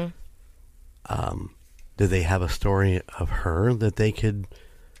 Mm-hmm. Do they have a story of her that they could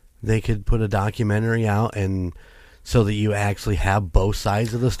put a documentary out, and so that you actually have both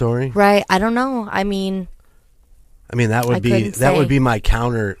sides of the story? Right. I don't know. I mean that would be my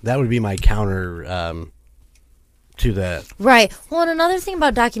counter. That would be my counter to that. Right. Well, and another thing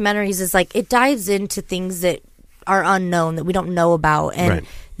about documentaries is like it dives into things that are unknown, that we don't know about, and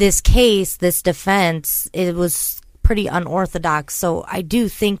this case, this defense, it was pretty unorthodox. So I do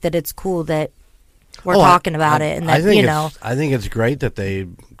think that it's cool that we're talking about it, and that I think it's great that they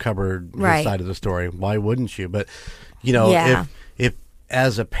covered the side of the story. Why wouldn't you? But you know, if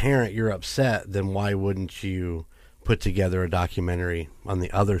as a parent you're upset, then why wouldn't you put together a documentary on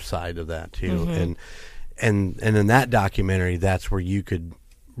the other side of that too? Mm-hmm. And in that documentary, that's where you could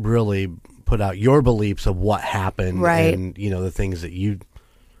really put out your beliefs of what happened, and you know the things that you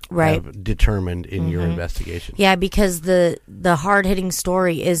have determined in your investigation. Yeah, because the hard-hitting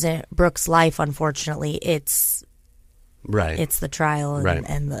story isn't Brooke's life, unfortunately. It's it's the trial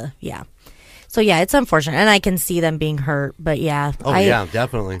and the So it's unfortunate, and I can see them being hurt, but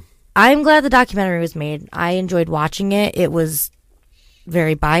definitely. I'm glad the documentary was made. I enjoyed watching it. It was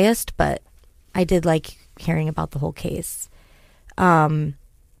very biased, but I did like hearing about the whole case.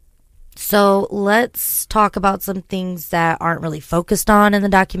 So let's talk about some things that aren't really focused on in the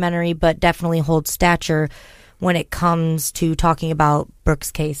documentary, but definitely hold stature when it comes to talking about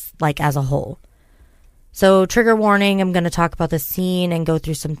Brooke's case, like as a whole. So trigger warning, I'm going to talk about the scene and go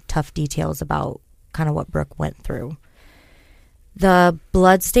through some tough details about kind of what Brooke went through. The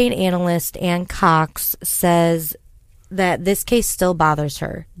bloodstain analyst, Ann Cox, says that this case still bothers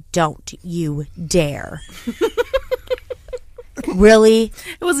her. Don't you dare. Really?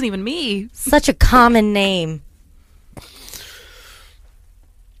 It wasn't even me. Such a common name.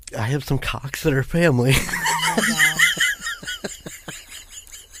 I have some Cox in her family.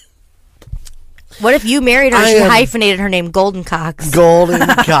 What if you married her? She hyphenated her name Golden Cox. Golden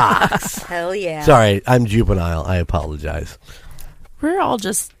Cox. Hell yeah. Sorry, I'm juvenile. I apologize. We're all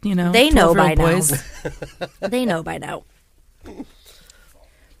just, they know by boys. now. They know by now.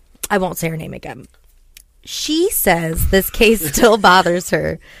 I won't say her name again. She says this case still bothers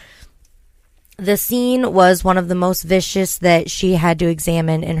her. The scene was one of the most vicious that she had to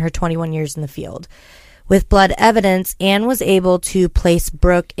examine in her 21 years in the field. With blood evidence, Anne was able to place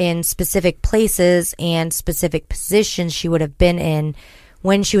Brooke in specific places and specific positions she would have been in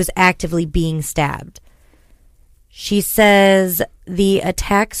when she was actively being stabbed. She says the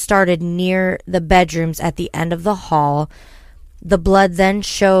attack started near the bedrooms at the end of the hall. The blood then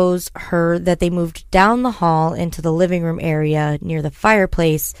shows her that they moved down the hall into the living room area near the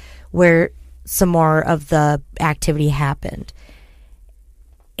fireplace where some more of the activity happened.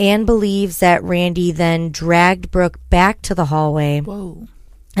 Anne believes that Randy then dragged Brooke back to the hallway. Whoa.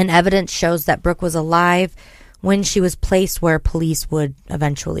 And evidence shows that Brooke was alive when she was placed where police would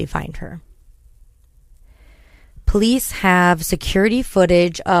eventually find her. Police have security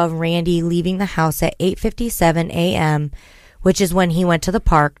footage of Randy leaving the house at 8:57 a.m., which is when he went to the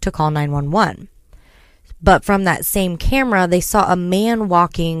park to call 911. But from that same camera, they saw a man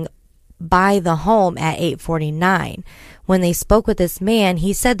walking by the home at 8:49. When they spoke with this man,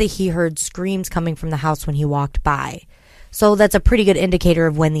 he said that he heard screams coming from the house when he walked by. So that's a pretty good indicator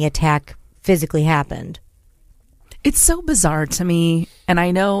of when the attack physically happened. It's so bizarre to me, and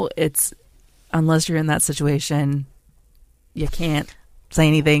I know it's, unless you're in that situation, you can't say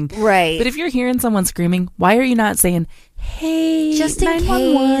anything. Right. But if you're hearing someone screaming, why are you not saying, hey, just in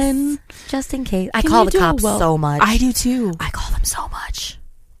 911? case. Just in case. I call the cops so much. I do too. I call them so much.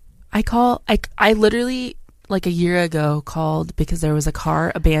 I literally, like a year ago, called because there was a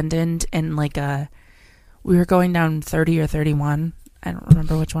car abandoned in we were going down 30 or 31. I don't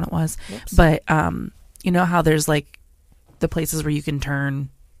remember which one it was. Oops. But you know how there's like the places where you can turn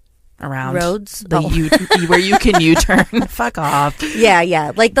around, roads where you can U-turn. Fuck off.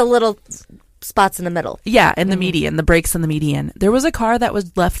 Yeah, like the little spots in the middle. Yeah, in the median, the brakes in the median. There was a car that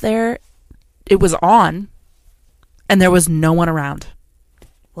was left there. It was on, and there was no one around.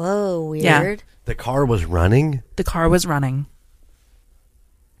 Whoa, weird. Yeah. The car was running? The car was running.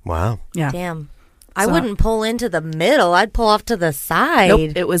 Wow. Yeah. Damn. I wouldn't pull into the middle. I'd pull off to the side.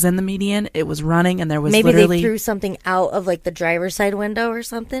 Nope. It was in the median. It was running, and there was maybe literally... they threw something out of like the driver's side window or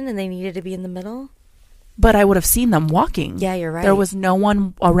something, and they needed to be in the middle. But I would have seen them walking. Yeah, you're right. There was no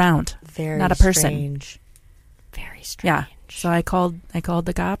one around. Not a person. Strange. Very strange. Yeah. So I called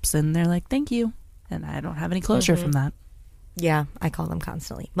the cops, and they're like, "Thank you," and I don't have any closure from that. Yeah, I call them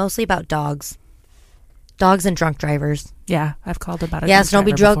constantly, mostly about dogs. Dogs and drunk drivers. Yeah, I've called about it. Yeah, so don't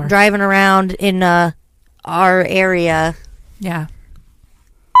be driving around in our area. Yeah.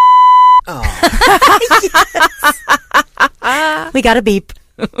 Oh. We got to beep.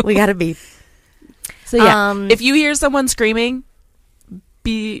 So yeah, if you hear someone screaming,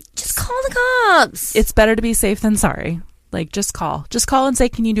 just call the cops. It's better to be safe than sorry. Like, just call and say,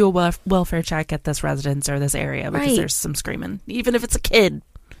 can you do a welfare check at this residence or this area, because there's some screaming, even if it's a kid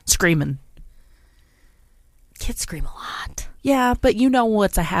screaming. Kids scream a lot. Yeah, but you know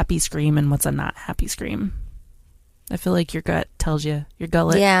what's a happy scream and what's a not happy scream. I feel like your gut tells you, your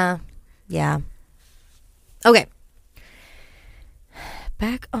gullet. Yeah. Okay.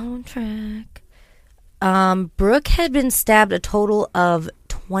 Back on track. Brooke had been stabbed a total of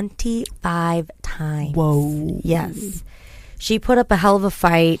 25 times. Whoa. Yes. She put up a hell of a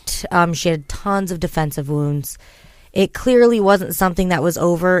fight. She had tons of defensive wounds. It clearly wasn't something that was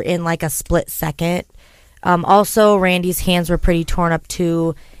over in like a split second. Also, Randy's hands were pretty torn up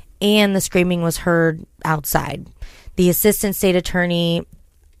too, and the screaming was heard outside. The assistant state attorney,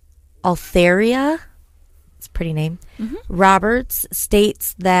 Altheria, it's a pretty name, Roberts,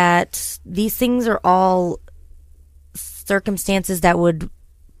 states that these things are all circumstances that would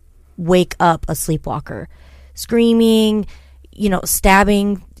wake up a sleepwalker. Screaming,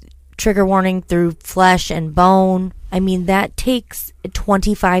 stabbing, trigger warning through flesh and bone. I mean, that takes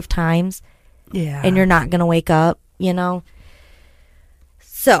 25 times. Yeah. And you're not going to wake up,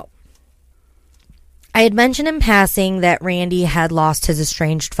 So, I had mentioned in passing that Randy had lost his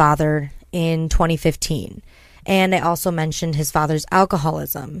estranged father in 2015. And I also mentioned his father's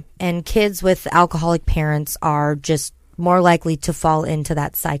alcoholism. And kids with alcoholic parents are just more likely to fall into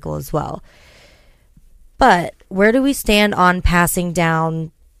that cycle as well. But where do we stand on passing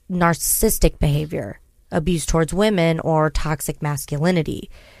down narcissistic behavior, abuse towards women, or toxic masculinity?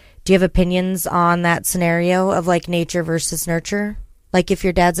 Do you have opinions on that scenario of like nature versus nurture? Like if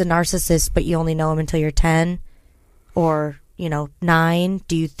your dad's a narcissist, but you only know him until you're 10 or, 9,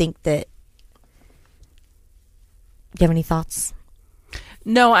 do you think that... Do you have any thoughts?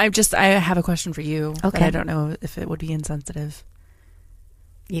 No, I have a question for you. Okay. But I don't know if it would be insensitive.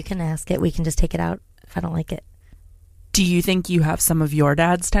 You can ask it. We can just take it out if I don't like it. Do you think you have some of your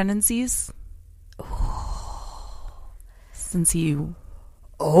dad's tendencies? Since you...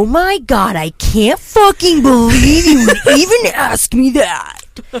 Oh my God, I can't fucking believe you would even ask me that.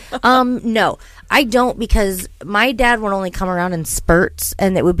 No, I don't, because my dad would only come around in spurts,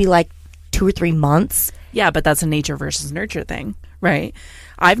 and it would be like 2 or 3 months. Yeah, but that's a nature versus nurture thing, right?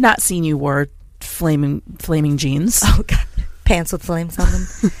 I've not seen you flaming jeans. Oh God, pants with flames on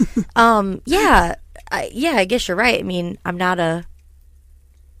them. Yeah, I guess you're right. I mean, I'm not a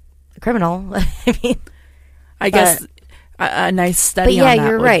criminal. I guess a nice study. But yeah, on that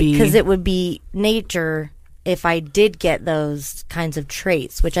you're would right, be, because it would be nature if I did get those kinds of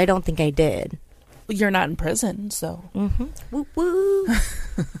traits, which I don't think I did. You're not in prison, so. Mm-hmm. Woo woo.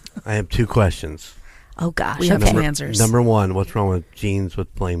 I have 2 questions. Oh gosh, we have okay. 2 answers. Number 1, what's wrong with jeans with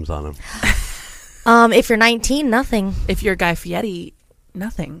flames on them? If you're 19, nothing. If you're Guy Fieri,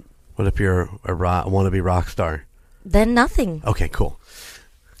 nothing. What if you're a wannabe rock star? Then nothing. Okay, cool.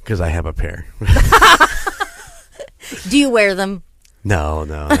 Because I have a pair. Do you wear them? No.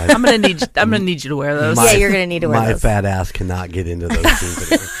 I'm gonna need you to wear those. Yeah, you're gonna need to wear my those. fat ass cannot get into those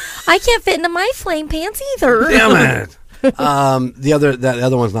jeans anymore. I can't fit into my flame pants either. Damn it. The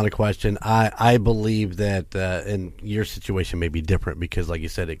other one's not a question. I believe that and your situation may be different because, like you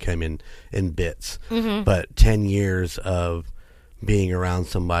said, it came in bits. Mm-hmm. But 10 years of being around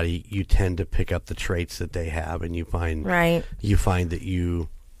somebody, you tend to pick up the traits that they have, and you find that you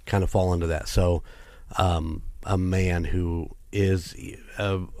kind of fall into that. So, a man who is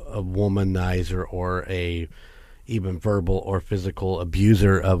a womanizer or a even verbal or physical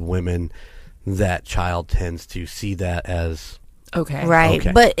abuser of women, that child tends to see that as okay. Right.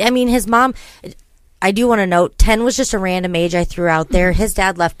 Okay. But I mean, his mom, I do want to note, 10 was just a random age I threw out there. His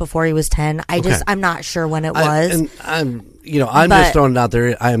dad left before he was 10. I'm not sure when it was. I'm just throwing it out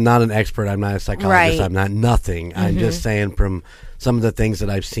there. I am not an expert. I'm not a psychologist. Right. I'm not nothing. I'm just saying from some of the things that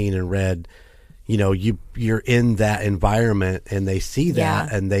I've seen and read, you're in that environment and they see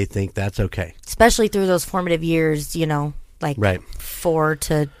that and they think that's okay. Especially through those formative years, like right. 4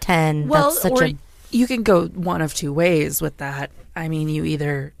 to 10. Well, that's such you can go one of 2 ways with that. I mean, you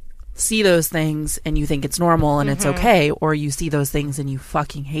either see those things and you think it's normal and it's okay, or you see those things and you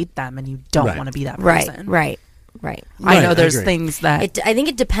fucking hate them and you don't want to be that person. Right. I know there's things that... I think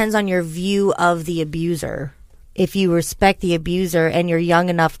it depends on your view of the abuser. If you respect the abuser and you're young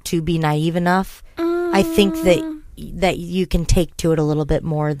enough to be naive enough, I think that you can take to it a little bit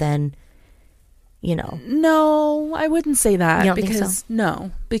more than, No, I wouldn't say that. You don't think so?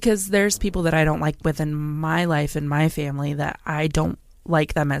 No, because there's people that I don't like within my life and my family that I don't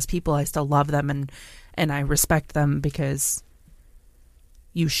like them as people. I still love them and I respect them because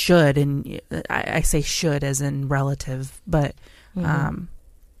you should, and I say should as in relative, but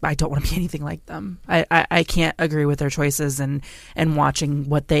I don't want to be anything like them. I can't agree with their choices, and watching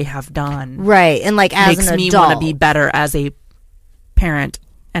what they have done. Right. And like as makes an me adult, want to be better as a parent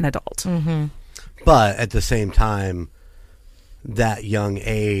and adult. Mm-hmm. But at the same time, that young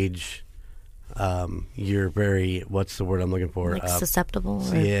age, you're very, what's the word I'm looking for? Like susceptible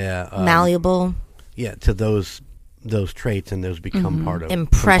or malleable. Yeah, to those traits, and those become part of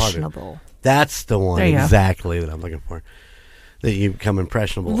impressionable. That's the one exactly that I'm looking for. That you become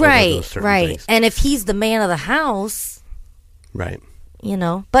impressionable over those certain things. And if he's the man of the house, right?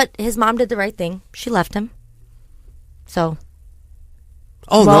 But his mom did the right thing. She left him. So.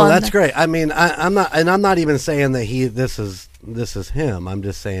 Oh no, that's great. I mean, I'm not even saying that this is him. I'm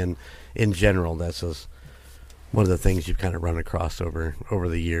just saying, in general, this is one of the things you've kind of run across over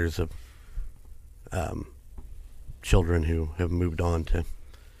the years of children who have moved on to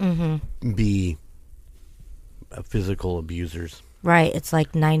be physical abusers. Right. It's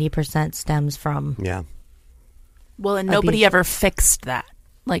like 90% stems from. Yeah. Well, and nobody ever fixed that.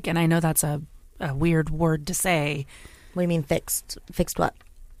 Like, and I know that's a weird word to say. What do you mean fixed? Fixed what?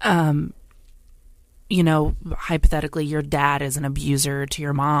 Hypothetically, your dad is an abuser to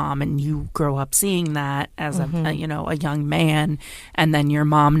your mom, and you grow up seeing that as a young man, and then your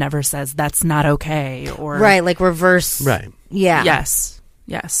mom never says that's not okay, or right, like reverse. Right. Yeah. Yes.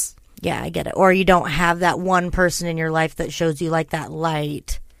 Yeah, I get it. Or you don't have that one person in your life that shows you like that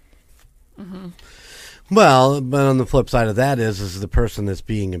light. Mm-hmm. Well, but on the flip side of that is the person that's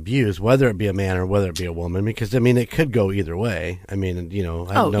being abused, whether it be a man or whether it be a woman, because I mean it could go either way. I mean, I've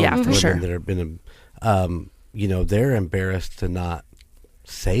known women that have been, they're embarrassed to not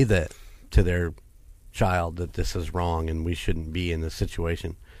say that to their child that this is wrong and we shouldn't be in this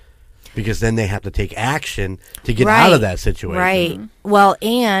situation, because then they have to take action to get out of that situation. Right. Mm-hmm. Well,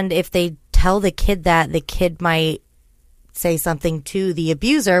 and if they tell the kid that, the kid might say something to the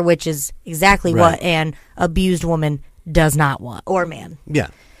abuser, which is exactly what an abused woman does not want, or man. Yeah.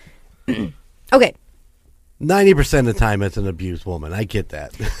 Okay. 90% of the time it's an abused woman. I get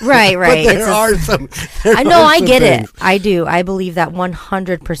that. Right. But there are some. I know, I get it. I do. I believe that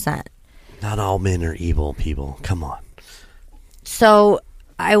 100%. Not all men are evil people. Come on. So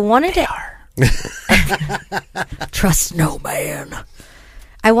I wanted they to. Are. Trust no man.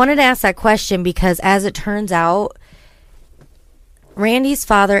 I wanted to ask that question because, as it turns out, Randy's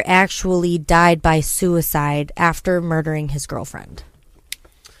father actually died by suicide after murdering his girlfriend.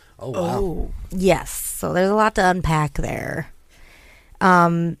 Oh, wow. Yes. So there's a lot to unpack there.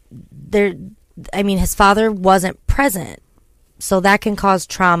 His father wasn't present. So that can cause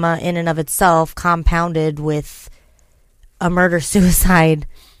trauma in and of itself, compounded with a murder-suicide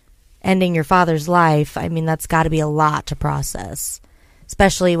ending your father's life. I mean, that's got to be a lot to process.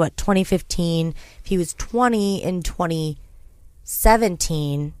 Especially, 2015? If he was 20 in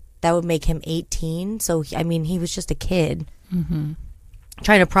 2017, that would make him 18. So, he was just a kid. Mm-hmm.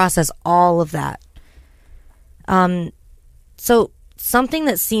 Trying to process all of that. So, something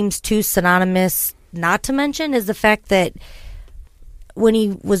that seems too synonymous not to mention is the fact that when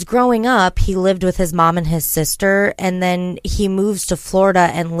he was growing up, he lived with his mom and his sister, and then he moves to Florida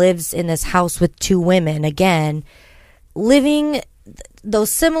and lives in this house with two women again, living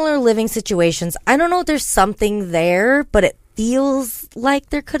those similar living situations. I don't know if there's something there, but it feels like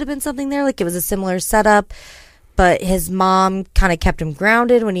there could have been something there, like it was a similar setup, but his mom kind of kept him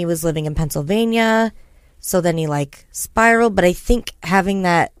grounded when he was living in Pennsylvania, so then he spiraled. But I think having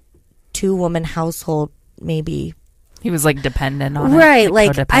that two-woman household, maybe he was dependent on right,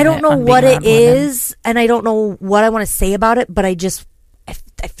 it. I don't know what it is, and I don't know what I want to say about it, but I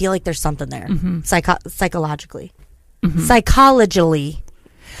feel like there's something there. Mm-hmm. Psychologically. Mm-hmm. Psychologically.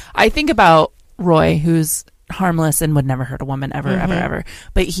 I think about Roy, who's harmless and would never hurt a woman ever, Mm-hmm. ever.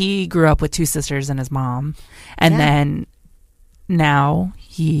 But he grew up with two sisters and his mom. And then now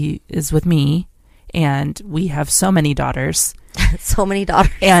he is with me, and we have so many daughters. So many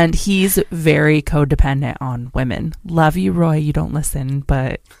daughters. And he's very codependent on women. Love you, Roy. You don't listen,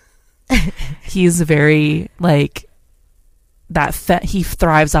 but he's very that. He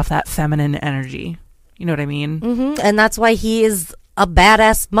thrives off that feminine energy. You know what I mean? Mm-hmm. And that's why he is a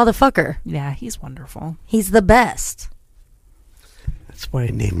badass motherfucker. Yeah, he's wonderful. He's the best. That's why I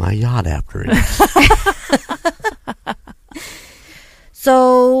named my yacht after him.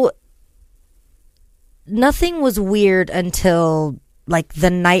 So nothing was weird until the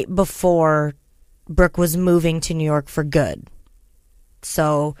night before Brooke was moving to New York for good.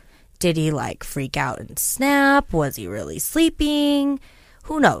 So did he freak out and snap? Was he really sleeping?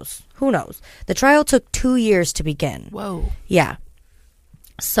 Who knows? The trial took 2 years to begin. Whoa. Yeah.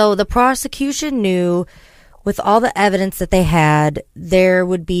 So the prosecution knew with all the evidence that they had, there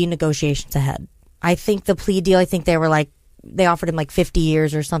would be negotiations ahead. I think the plea deal, they were they offered him 50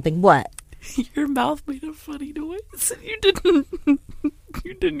 years or something. What? Your mouth made a funny noise. You didn't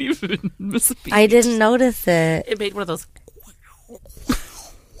even miss a beat. I didn't notice it. It made one of those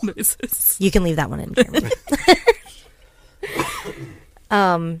noises. You can leave that one in, Jeremy.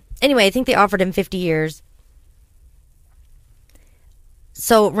 Anyway, I think they offered him 50 years.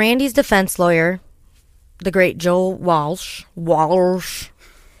 So Randy's defense lawyer, the great Joel Walsh,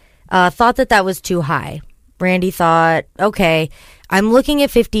 thought that was too high. Randy thought, okay, I'm looking at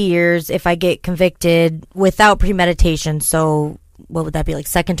 50 years if I get convicted without premeditation. So what would that be,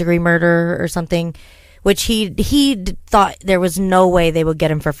 second-degree murder or something? Which he thought there was no way they would get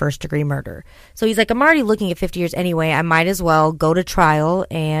him for first-degree murder. So he's I'm already looking at 50 years anyway. I might as well go to trial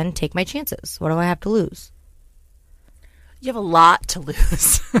and take my chances. What do I have to lose? You have a lot to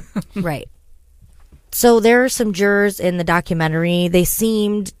lose. Right. So there are some jurors in the documentary. They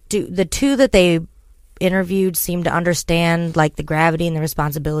seemed to, the two that they interviewed seemed to understand the gravity and the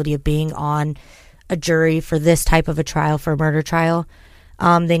responsibility of being on a jury for this type of a trial, for a murder trial.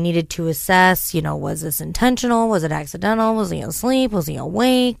 They needed to assess, was this intentional? Was it accidental? Was he asleep? Was he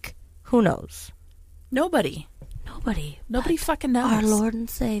awake? Who knows? Nobody fucking knows. Our Lord and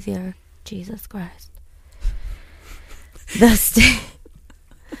Savior, Jesus Christ.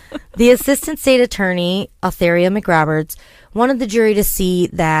 The assistant state attorney, Altheria McRoberts, wanted the jury to see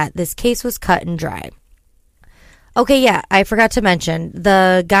that this case was cut and dry. Okay, yeah, I forgot to mention,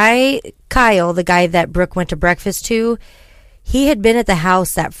 the guy, Kyle, the guy that Brooke went to breakfast to, he had been at the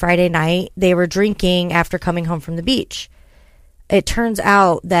house that Friday night. They were drinking after coming home from the beach. It turns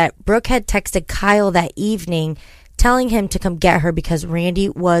out that Brooke had texted Kyle that evening telling him to come get her because Randy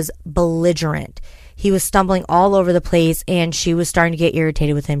was belligerent. He was stumbling all over the place, and she was starting to get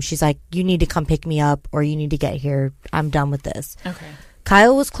irritated with him. She's like, you need to come pick me up, or you need to get here. I'm done with this. Okay.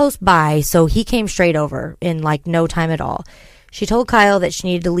 Kyle was close by, so he came straight over in no time at all. She told Kyle that she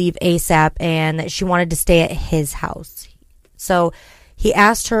needed to leave ASAP and that she wanted to stay at his house. So he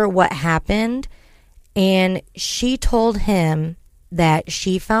asked her what happened, and she told him that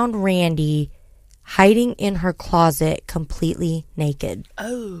she found Randy hiding in her closet completely naked.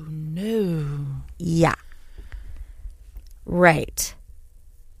 Oh, no. Yeah. Right.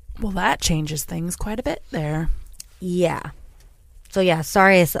 Well, that changes things quite a bit there. Yeah. So, yeah,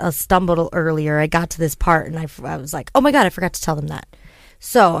 sorry I stumbled earlier. I got to this part, and I was like, oh, my God, I forgot to tell them that.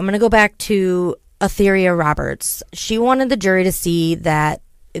 So, I'm going to go back to Etheria Roberts. She wanted the jury to see that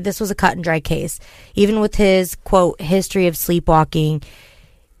this was a cut and dry case. Even with his, quote, history of sleepwalking,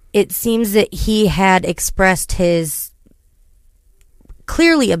 it seems that he had expressed his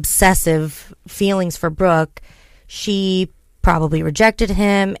clearly obsessive feelings for Brooke. She probably rejected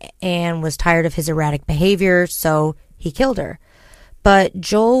him and was tired of his erratic behavior, so he killed her. But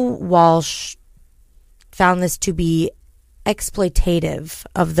Joel Walsh found this to be exploitative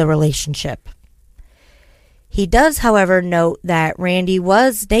of the relationship. He does, however, note that Randy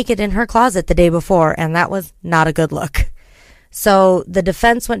was naked in her closet the day before, and that was not a good look. So the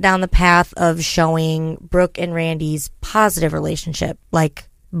defense went down the path of showing Brooke and Randy's positive relationship, like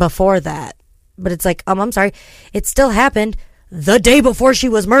before that. But it's like, I'm sorry, it still happened the day before she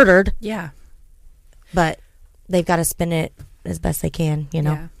was murdered. Yeah. But they've got to spin it as best they can, you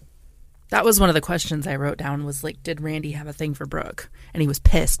know? Yeah. That was one of the questions I wrote down was like, did Randy have a thing for Brooke? And he was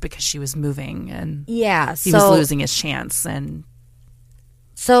pissed because she was moving and he was losing his chance. And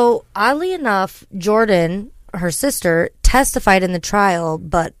so oddly enough, Jordan, her sister, testified in the trial,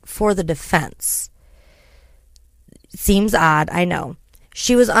 but for the defense. Seems odd, I know.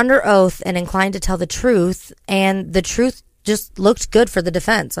 She was under oath and inclined to tell the truth, and the truth just looked good for the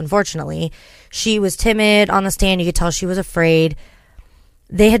defense, unfortunately. She was timid on the stand. You could tell she was afraid.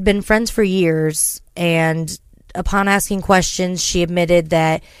 They had been friends for years, and upon asking questions, she admitted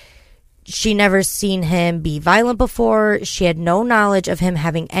that she never seen him be violent before. She had no knowledge of him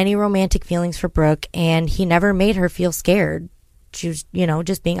having any romantic feelings for Brooke, and he never made her feel scared. She was,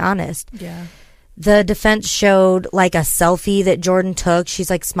 just being honest. yeah. The defense showed like a selfie that Jordan took. She's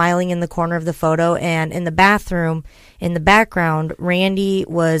like smiling in the corner of the photo, and in the bathroom, in the background, Randy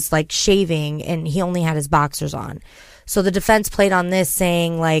was like shaving and he only had his boxers on. So the defense played on this,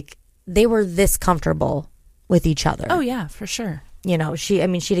 saying like they were this comfortable with each other. Oh yeah, for sure. She had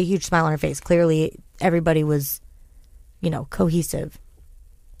a huge smile on her face. Clearly everybody was, cohesive.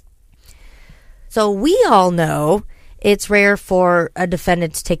 So we all know it's rare for a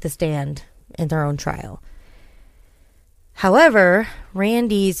defendant to take the stand in their own trial. However,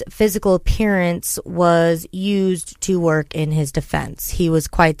 Randy's physical appearance was used to work in his defense. He was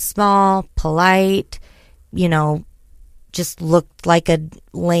quite small, polite, just looked like a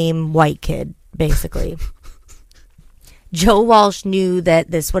lame white kid, basically. Joe Walsh knew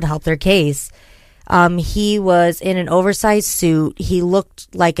that this would help their case. He was in an oversized suit. He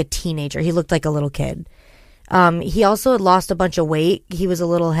looked like a teenager. He looked like a little kid. He also had lost a bunch of weight. He was a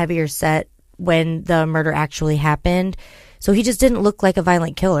little heavier set when the murder actually happened. So he just didn't look like a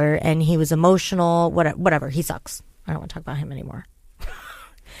violent killer, and he was emotional, whatever. He sucks. I don't want to talk about him anymore.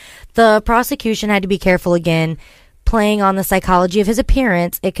 The prosecution had to be careful again, playing on the psychology of his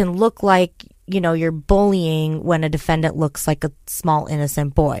appearance. It can look like, you're bullying when a defendant looks like a small,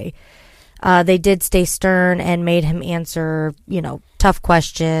 innocent boy. They did stay stern and made him answer, tough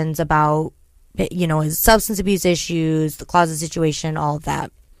questions about, his substance abuse issues, the closet situation, all of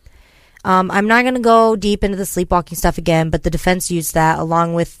that. I'm not going to go deep into the sleepwalking stuff again, but the defense used that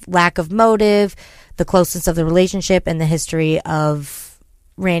along with lack of motive, the closeness of the relationship, and the history of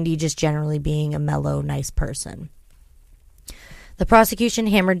Randy just generally being a mellow, nice person. The prosecution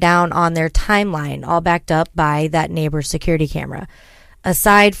hammered down on their timeline, all backed up by that neighbor's security camera.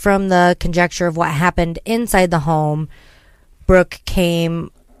 Aside from the conjecture of what happened inside the home, Brooke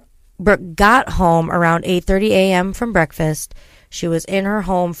got home around 8:30 a.m. from breakfast. She was in her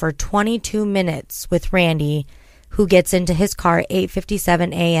home for 22 minutes with Randy, who gets into his car at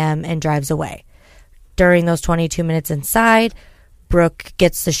 8:57 a.m. and drives away. During those 22 minutes inside, Brooke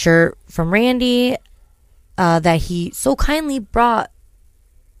gets the shirt from Randy that he so kindly brought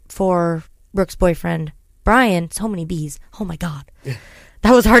for Brooke's boyfriend, Brian. So many B's. Oh, my God.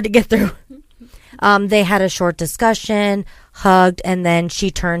 That was hard to get through. They had a short discussion, hugged, and then she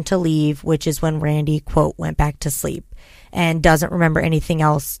turned to leave, which is when Randy, quote, went back to sleep and doesn't remember anything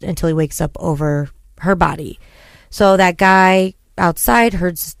else until he wakes up over her body. So that guy outside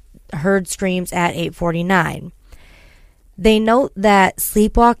heard screams at 8:49. They note that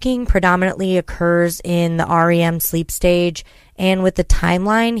sleepwalking predominantly occurs in the REM sleep stage, and with the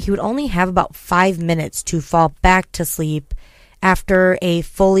timeline, he would only have about 5 minutes to fall back to sleep after a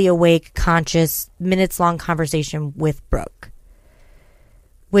fully awake, conscious, minutes-long conversation with Brooke.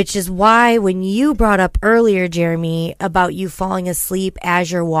 Which is why when you brought up earlier, Jeremy, about you falling asleep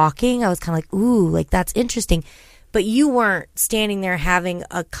as you're walking, I was kind of like, ooh, like that's interesting. But you weren't standing there having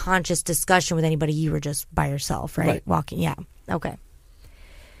a conscious discussion with anybody. You were just by yourself, right? Walking. Yeah. Okay.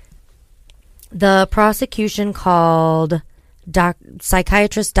 The prosecution called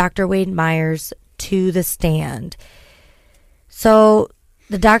psychiatrist Dr. Wade Myers to the stand. So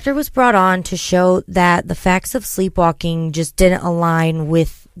the doctor was brought on to show that the facts of sleepwalking just didn't align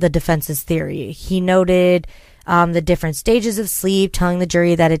with the defense's theory. He noted the different stages of sleep, telling the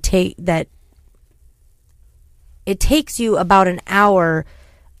jury that it takes you about an hour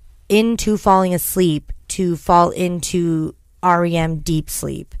into falling asleep to fall into REM deep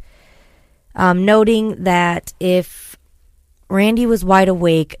sleep. Noting that if Randy was wide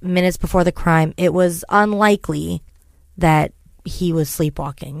awake minutes before the crime, it was unlikely that he was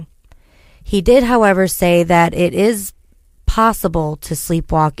sleepwalking. He did, however, say that it is possible to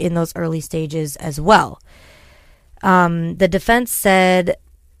sleepwalk in those early stages as well. The defense said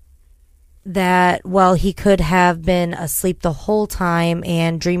that, well, he could have been asleep the whole time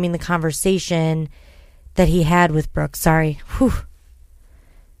and dreaming the conversation that he had with Brooke. Sorry. Whew.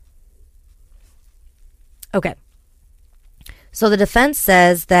 Okay. So the defense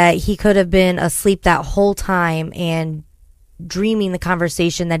says that he could have been asleep that whole time and dreaming the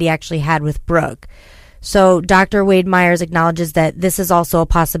conversation that he actually had with Brooke. So Dr. Wade Myers acknowledges that this is also a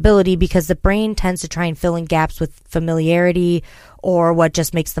possibility because the brain tends to try and fill in gaps with familiarity or what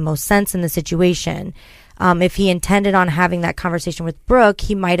just makes the most sense in the situation. If he intended on having that conversation with Brooke,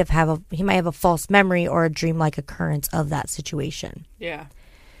 he might have a false memory or a dreamlike occurrence of that situation. Yeah.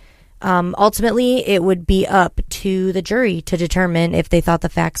 Ultimately, it would be up to the jury to determine if they thought the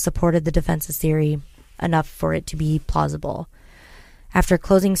facts supported the defense's theory enough for it to be plausible. After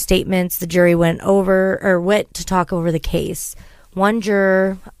closing statements, the jury went to talk over the case. One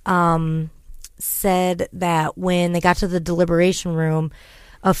juror said that when they got to the deliberation room,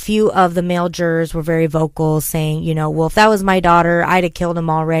 a few of the male jurors were very vocal, saying, well, if that was my daughter, I'd have killed him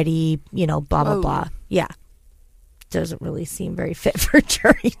already, blah, blah, blah. Yeah. Doesn't really seem very fit for a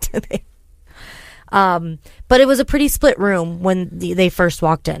jury today. But it was a pretty split room when they first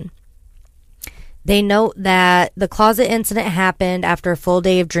walked in. They note that the closet incident happened after a full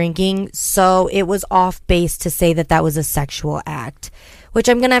day of drinking, so it was off base to say that that was a sexual act, which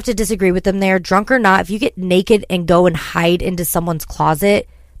I'm going to have to disagree with them there. Drunk or not, if you get naked and go and hide into someone's closet,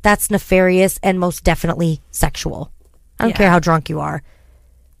 that's nefarious and most definitely sexual. I don't care how drunk you are.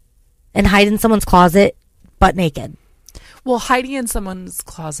 And hide in someone's closet, butt naked. Well, hiding in someone's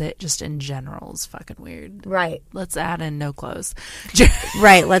closet just in general is fucking weird. Right. Let's add in no clothes.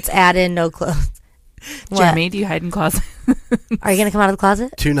 Right, let's add in no clothes. Jeremy, do you hide in closet? Are you going to come out of the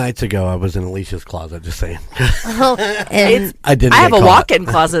closet? 2 nights ago, I was in Alicia's closet, just saying. And I have a walk-in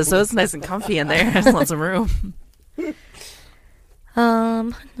closet, so it's nice and comfy in there. There's lots of room.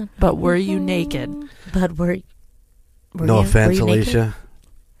 But were you naked? But were no offense, Alicia.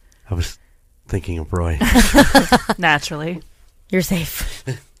 I was thinking of Roy. Naturally. You're safe.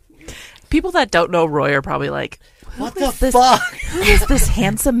 People that don't know Roy are probably like, what the fuck? Who is this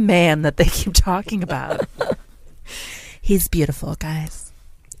handsome man that they keep talking about? He's beautiful, guys.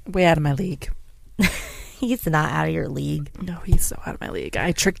 Way out of my league. He's not out of your league. No, he's so out of my league.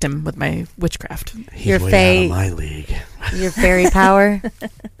 I tricked him with my witchcraft. He's way out of my league. Your fairy power?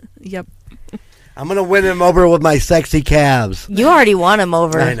 Yep. I'm going to win him over with my sexy calves. You already won him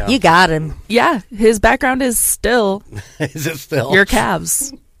over. I know. You got him. Yeah, his background is still... Is it still? Your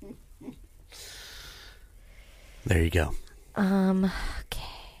calves. There you go.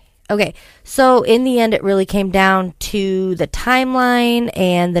 Okay. So in the end, it really came down to the timeline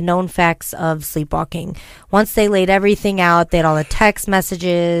and the known facts of sleepwalking. Once they laid everything out, they had all the text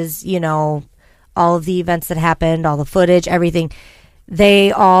messages, all of the events that happened, all the footage, everything.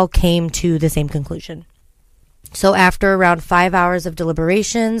 They all came to the same conclusion. So after around 5 hours of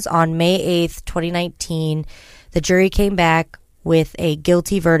deliberations on May 8th, 2019, the jury came back with a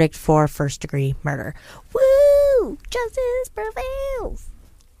guilty verdict for first-degree murder. Woo! Justice prevails.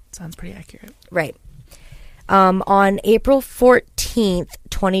 Sounds pretty accurate. Right. On April 14th,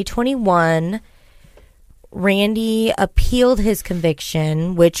 2021, Randy appealed his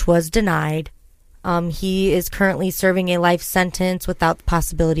conviction, which was denied. He is currently serving a life sentence without the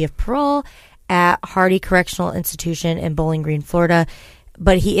possibility of parole at Hardy Correctional Institution in Bowling Green, Florida.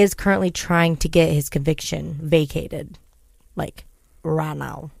 But he is currently trying to get his conviction vacated. Like, right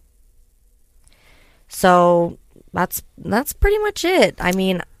now. So, that's pretty much it. I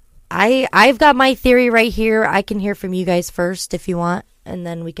mean, I've got my theory right here. I can hear from you guys first if you want, and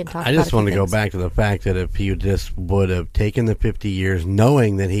then we can talk about it. I just want to go back to the fact that if he just would have taken the 50 years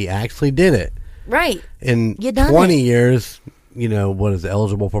knowing that he actually did it. Right. In 20 years, what is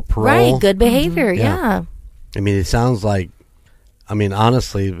eligible for parole? Right, good behavior, yeah. I mean, it sounds like,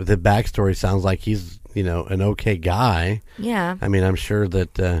 honestly, the backstory sounds like he's, an okay guy. Yeah. I mean, I'm sure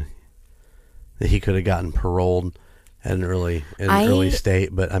that, that he could have gotten paroled at an early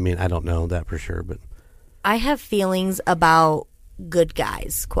state. But I mean, I don't know that for sure. But I have feelings about good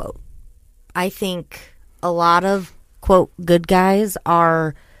guys, quote. I think a lot of, quote, good guys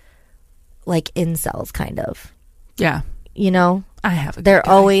are like incels, kind of. Yeah. You know? They're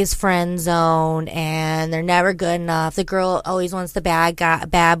always friend zoned and they're never good enough. The girl always wants the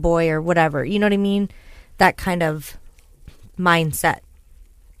bad boy or whatever. You know what I mean? That kind of mindset.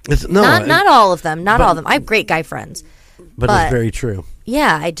 Not all of them. Not all of them. I have great guy friends. But it's very true.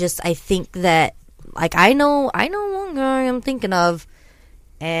 Yeah, I think that, like, I know one guy I'm thinking of,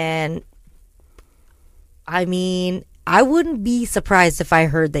 and I mean, I wouldn't be surprised if I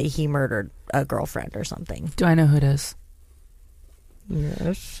heard that he murdered a girlfriend or something. Do I know who it is?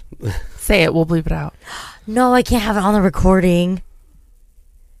 Yes. Say it. We'll bleep it out. No, I can't have it on the recording.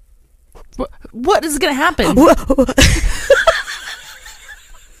 What is going to happen?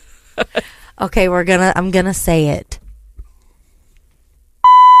 Okay, I'm gonna say it.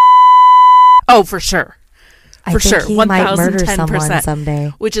 Oh, for sure. I think he might murder someone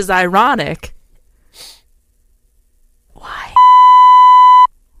someday. Which is ironic. Why?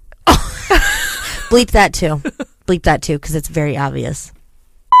 Bleep that too. Bleep that too, because it's very obvious.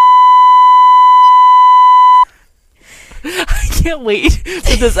 I can't wait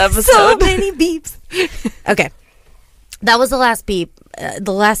for this episode. So many beeps. Okay. That was the last beep.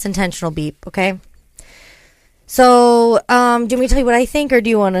 The last intentional beep, okay? So, do you want me to tell you what I think, or do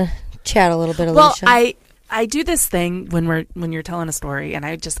you want to chat a little bit, Alicia? Well, I do this thing when you're telling a story, and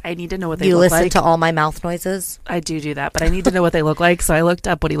I need to know what they look like. You listen to all my mouth noises? I do that, but I need to know what they look like, so I looked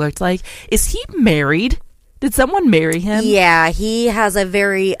up what he looked like. Is he married? Did someone marry him? Yeah, he has a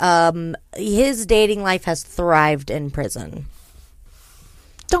very, his dating life has thrived in prison.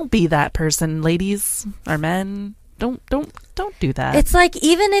 Don't be that person, ladies or men. Don't do that. It's like,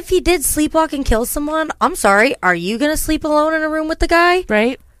 even if he did sleepwalk and kill someone, I'm sorry, are you going to sleep alone in a room with the guy?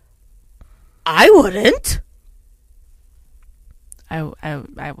 Right? I wouldn't.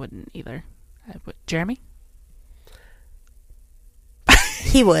 I wouldn't either. Jeremy?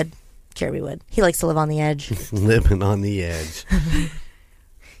 He would. Jeremy would. He likes to live on the edge. Living on the edge.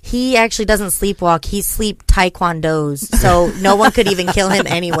 He actually doesn't sleepwalk. He sleep taekwondos, so no one could even kill him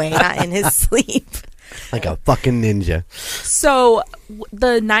anyway, not in his sleep. Like a fucking ninja. So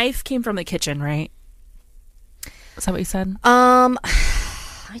the knife came from the kitchen, right? Is that what you said? I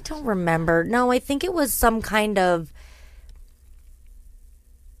don't remember. No, I think it was some kind of...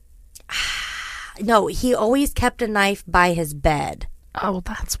 No, he always kept a knife by his bed. Oh, well,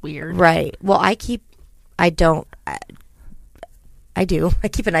 that's weird. Right. Well, I do. I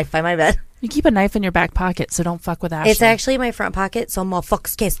keep a knife by my bed. You keep a knife in your back pocket, so don't fuck with Ashley. It's actually in my front pocket, so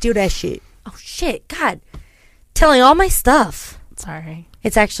motherfuckers can't steal that shit. Oh, shit. God. Telling all my stuff. Sorry.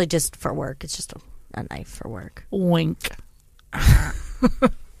 It's actually just for work. It's just a knife for work. Wink.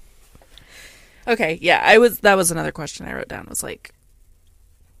 Okay, yeah, that was another question I wrote down. Was like,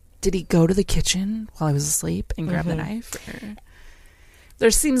 did he go to the kitchen while I was asleep and grab the knife? Or... There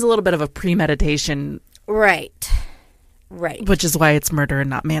seems a little bit of a premeditation. Right. Which is why it's murder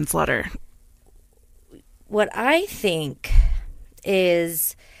and not manslaughter. What I think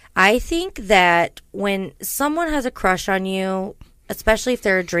is, I think that when someone has a crush on you, especially if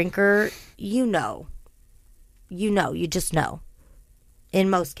they're a drinker, you just know. In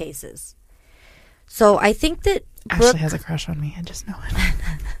most cases. So I think that Brooke... Ashley has a crush on me. I just know it.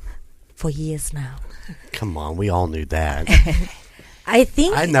 For years now. Come on, we all knew that. I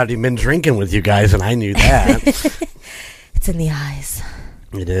think... I've not even been drinking with you guys, and I knew that. It's in the eyes.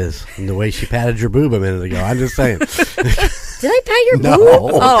 It is. And the way she patted your boob a minute ago. I'm just saying. Did I pat your No.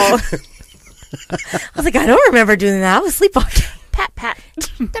 boob? Oh. I was like, I don't remember doing that. I was sleepwalking. Pat. Tap,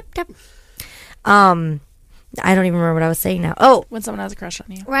 tap. I don't even remember what I was saying now. Oh. When someone has a crush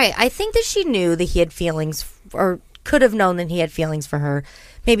on you. Right. I think that she knew that he had feelings, or could have known that he had feelings for her.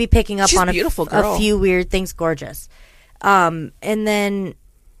 Maybe picking up on a few weird things. Gorgeous. And then,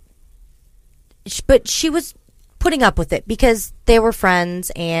 but she was putting up with it because they were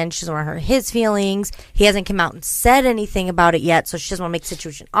friends and she doesn't want to hurt his feelings. He hasn't come out and said anything about it yet, so she doesn't want to make the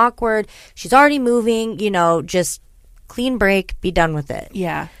situation awkward. She's already moving, just clean break, be done with it.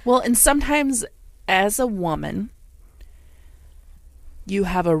 Yeah. Well, and sometimes as a woman, you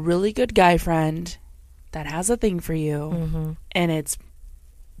have a really good guy friend that has a thing for you, and it's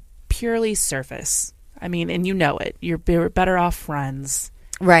purely surface. I mean, and you know it. You're better off friends.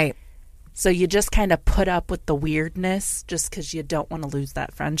 Right. So you just kind of put up with the weirdness just because you don't want to lose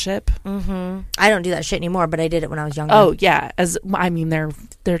that friendship. I don't do that shit anymore, but I did it when I was younger. Oh, yeah.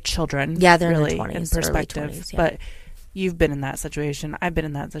 They're children. Yeah, they're really, in their 20s. in perspective. 20s, yeah. But you've been in that situation. I've been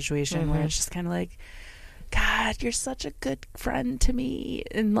in that situation Mm-hmm. where it's just kind of like, God, you're such a good friend to me.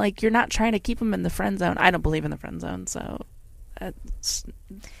 And like, you're not trying to keep them in the friend zone. I don't believe in the friend zone. So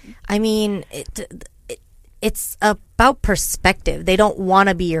I mean, it's about perspective. They don't want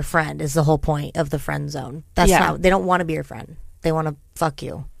to be your friend is the whole point of the friend zone. That's not, they don't want to be your friend. They want to fuck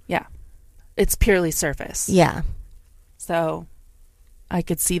you. Yeah. It's purely surface. Yeah. So I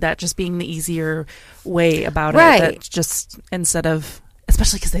could see that just being the easier way about it. Right. That just instead of,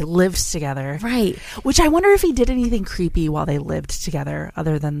 especially because they lived together. Right. Which I wonder if he did anything creepy while they lived together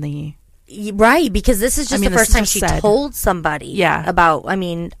other than the... Right, because this is just the first time she told somebody about, I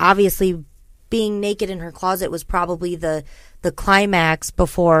mean, obviously being naked in her closet was probably the climax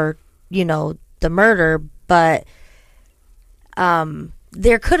before, you know, the murder, but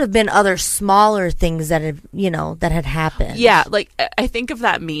there could have been other smaller things that had, you know, that had happened. Yeah, like I think of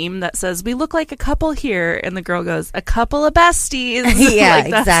that meme that says, we look like a couple here, and the girl goes, a couple of besties. Yeah,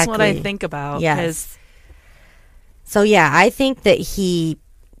 like, that's exactly. what I think about. Yes. So, yeah, I think that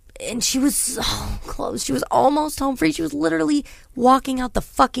and she was so close. She was almost home free. She was literally walking out the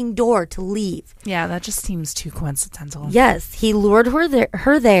fucking door to leave. Yeah, that just seems too coincidental. Yes, he lured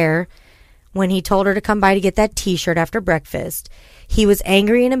her there when he told her to come by to get that T-shirt after breakfast. He was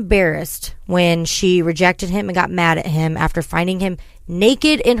angry and embarrassed when she rejected him and got mad at him after finding him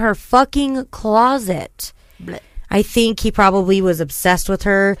naked in her fucking closet. Blech. I think he probably was obsessed with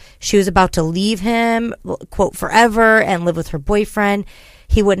her. She was about to leave him, quote, forever and live with her boyfriend.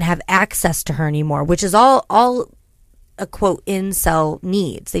 He wouldn't have access to her anymore, which is all a, quote, incel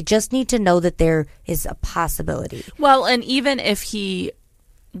needs. They just need to know that there is a possibility. Well, and even if he,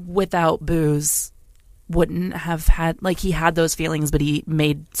 without booze, wouldn't have had, like, he had those feelings, but he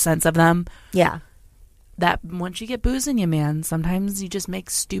made sense of them. Yeah. That once you get booze in you, man, sometimes you just make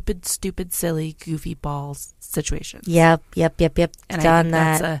stupid, silly, goofy balls situations. Yep. And done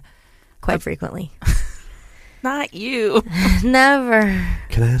that quite frequently. Not you. Never.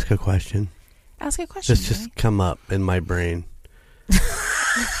 Can I ask a question? Ask a question. This just come up in my brain.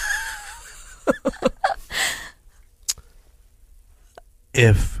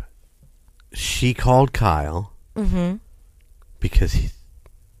 If she called Kyle because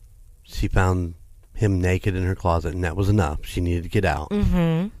she found him naked in her closet and that was enough, she needed to get out.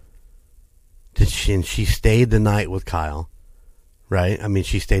 And she stayed the night with Kyle, right? I mean,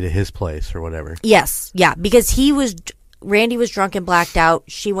 she stayed at his place or whatever. Yes, yeah, because Randy was drunk and blacked out.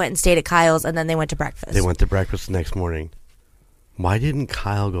 She went and stayed at Kyle's, and then they went to breakfast. They went to breakfast the next morning. Why didn't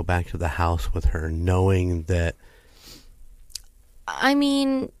Kyle go back to the house with her, knowing that? I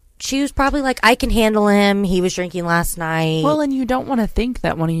mean, she was probably like, I can handle him. He was drinking last night. Well, and you don't want to think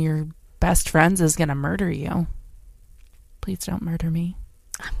that one of your best friends is going to murder you. Please don't murder me.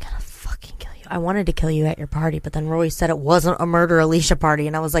 I'm going to fucking kill you. I wanted to kill you at your party, but then Roy said it wasn't a murder Alicia party,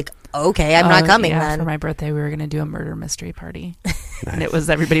 and I was like, okay, I'm not coming then. For my birthday, we were going to do a murder mystery party. Nice. And it was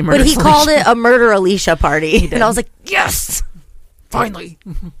everybody murder. But he called it a murder Alicia party. And I was like, yes! Finally.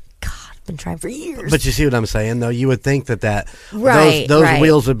 God, I've been trying for years. But you see what I'm saying, though? You would think that right, those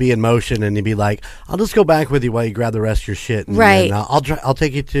wheels would be in motion, and he'd be like, I'll just go back with you while you grab the rest of your shit. And, right. And I'll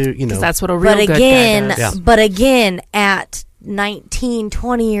take you to, you know. That's what a real good guy does. Yeah. But again, at 19,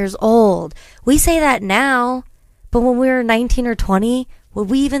 20 years old, we say that now, but when we were 19 or 20, would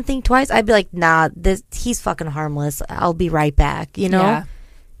we even think twice? I'd be like, nah, he's fucking harmless. I'll be right back. You know? Yeah.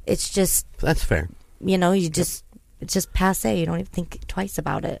 It's just. That's fair. You know, it's just passe. You don't even think twice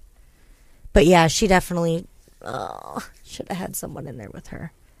about it. But yeah, she definitely should have had someone in there with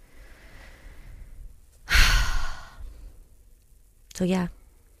her. So yeah.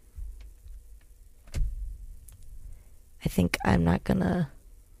 I think I'm not gonna.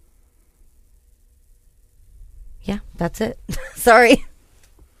 Yeah, that's it. Sorry.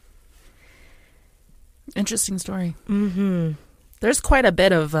 Interesting story. There's quite a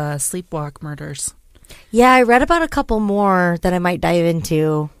bit of sleepwalk murders. Yeah, I read about a couple more that I might dive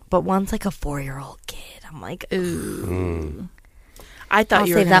into, but one's like a 4-year-old kid. I'm like, ooh. I thought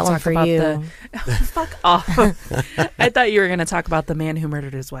you were going to talk about you. Fuck off. I thought you were going to talk about the man who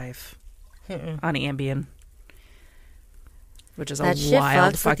murdered his wife on Ambien, which is that a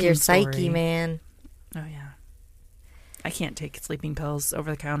wild fucking your story. psyche, man. Oh yeah, I can't take sleeping pills over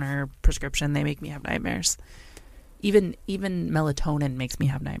the counter prescription. They make me have nightmares. Even melatonin makes me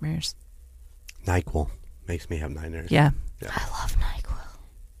have nightmares. NyQuil makes me have nightmares. Yeah. I love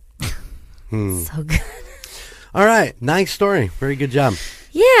NyQuil. So good. All right, nice story. Very good job.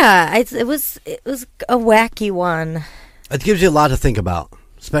 Yeah, it was a wacky one. It gives you a lot to think about,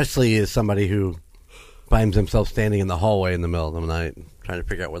 especially as somebody who finds himself standing in the hallway in the middle of the night trying to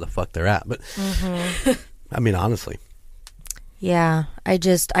figure out where the fuck they're at. But I mean, honestly, Yeah, I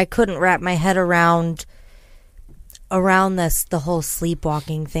couldn't wrap my head around the whole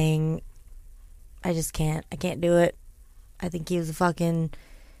sleepwalking thing. I just can't. I can't do it. I think he was a fucking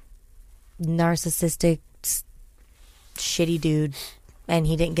narcissistic, shitty dude, and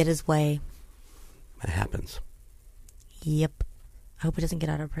he didn't get his way. It happens. Yep. I hope he doesn't get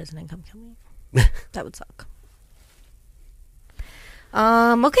out of prison and come kill me. That would suck.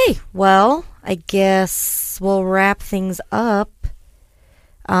 Okay. Well, I guess we'll wrap things up.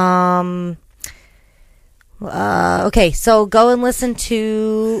 Okay, so go and listen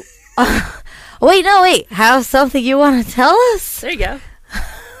to... Wait. Have something you want to tell us? There you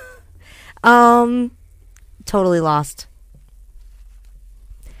go. Totally lost.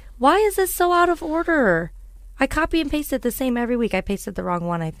 Why is this so out of order? I copy and pasted the same every week. I pasted the wrong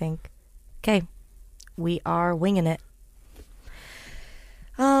one, I think. Okay. We are winging it.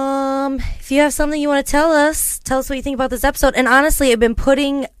 If you have something you want to tell us what you think about this episode. And honestly, I've been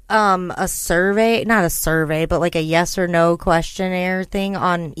putting a survey, not a survey, but like a yes or no questionnaire thing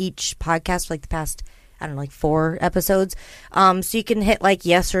on each podcast for like the past, I don't know, like 4 episodes. So you can hit like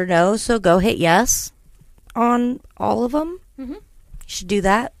yes or no. So go hit yes on all of them. Mm-hmm. You should do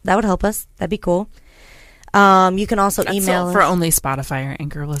that. That would help us. That'd be cool. You can also email us. For only Spotify or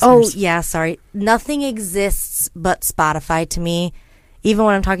Anchor listeners. Oh, yeah, sorry. Nothing exists but Spotify to me. Even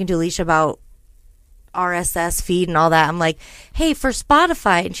when I'm talking to Alicia about RSS feed and all that, I'm like, hey, for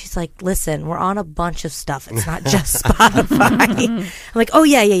Spotify. And she's like, listen, we're on a bunch of stuff. It's not just Spotify. I'm like, oh,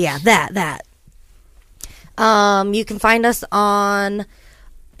 yeah, that. You can find us on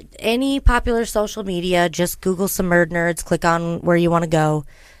any popular social media. Just Google some Murd Nerds. Click on where you want to go.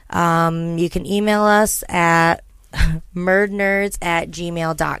 You can email us at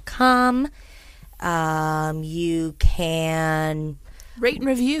murdnerds@gmail.com. You can rate and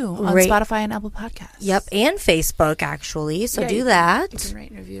review on Spotify and Apple Podcasts. Yep, and Facebook, actually. So do that. You can rate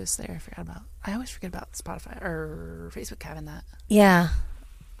and review us there. I always forget about Spotify or Facebook having that. Yeah.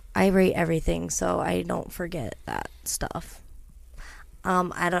 I rate everything, so I don't forget that stuff.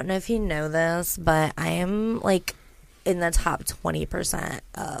 I don't know if you know this, but I am, like, in the top 20%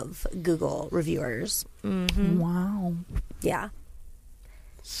 of Google reviewers. Mm-hmm. Wow. Yeah.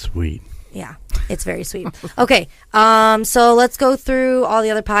 Sweet. Yeah, it's very sweet. Okay, so let's go through all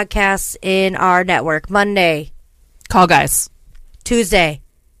the other podcasts in our network. Monday, Call Guys. Tuesday,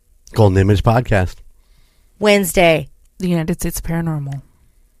 Golden Image Podcast. Wednesday, The United States Paranormal.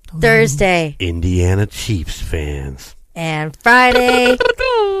 Thursday, Indiana Chiefs fans. And Friday,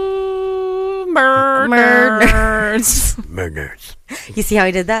 Murders. Murders. You see how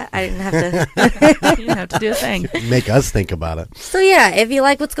I did that? I didn't have to. You didn't have to do a thing. Make us think about it. So yeah, if you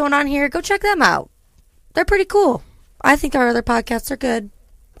like what's going on here, go check them out. They're pretty cool. I think our other podcasts are good.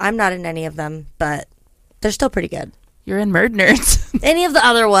 I'm not in any of them, but they're still pretty good. You're in Murd Nerds. Any of the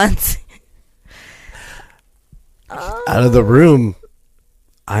other ones. Out of the room,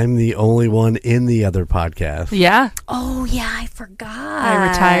 I'm the only one in the other podcast. Yeah. Oh, yeah, I forgot. I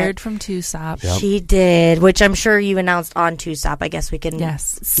retired from Two-Stop. Yep. She did, which I'm sure you announced on Two-Stop. I guess we can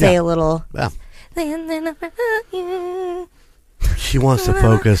say a little. Yeah. She wants to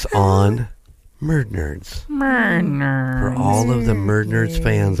focus on Murd Nerds. Murd Nerds. For all of the Murd Nerds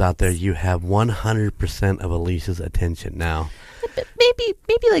fans out there, you have 100% of Alicia's attention now. Maybe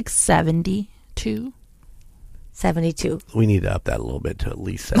like 72. 72. We need to up that a little bit to at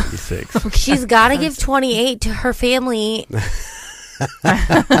least 76. She's got to give 28 to her family.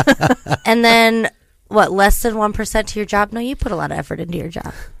 And then, what, less than 1% to your job? No, you put a lot of effort into your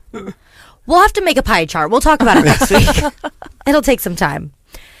job. We'll have to make a pie chart. We'll talk about it next week. It'll take some time.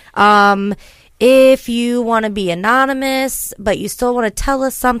 If you want to be anonymous, but you still want to tell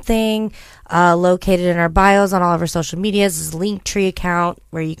us something, located in our bios on all of our social medias is a Linktree account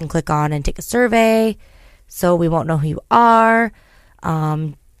where you can click on and take a survey. So we won't know who you are.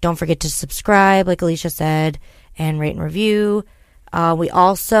 Don't forget to subscribe, like Alicia said, and rate and review. We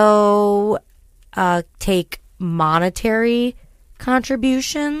also take monetary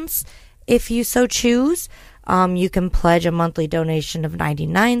contributions if you so choose. You can pledge a monthly donation of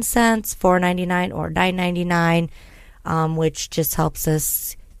 99 cents, $4.99, or $9.99, which just helps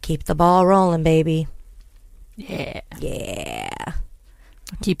us keep the ball rolling, baby. Yeah.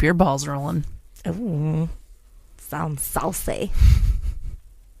 Keep your balls rolling. Ooh. Sounds saucy.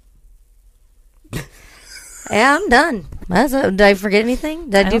 Yeah, I'm done. Did I forget anything?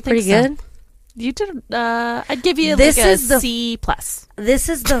 Did I do pretty good? You did. I'd give you like a C+. This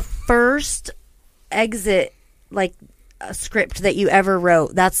is the first exit script that you ever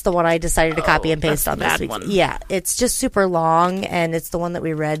wrote. That's the one I decided to copy and paste on this week. Yeah, it's just super long, and it's the one that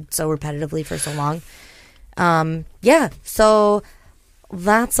we read so repetitively for so long. Yeah, so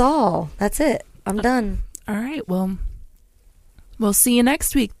that's all. That's it. I'm done. All right. Well, we'll see you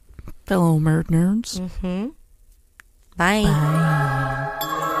next week, fellow nerd nerds. Bye. Bye.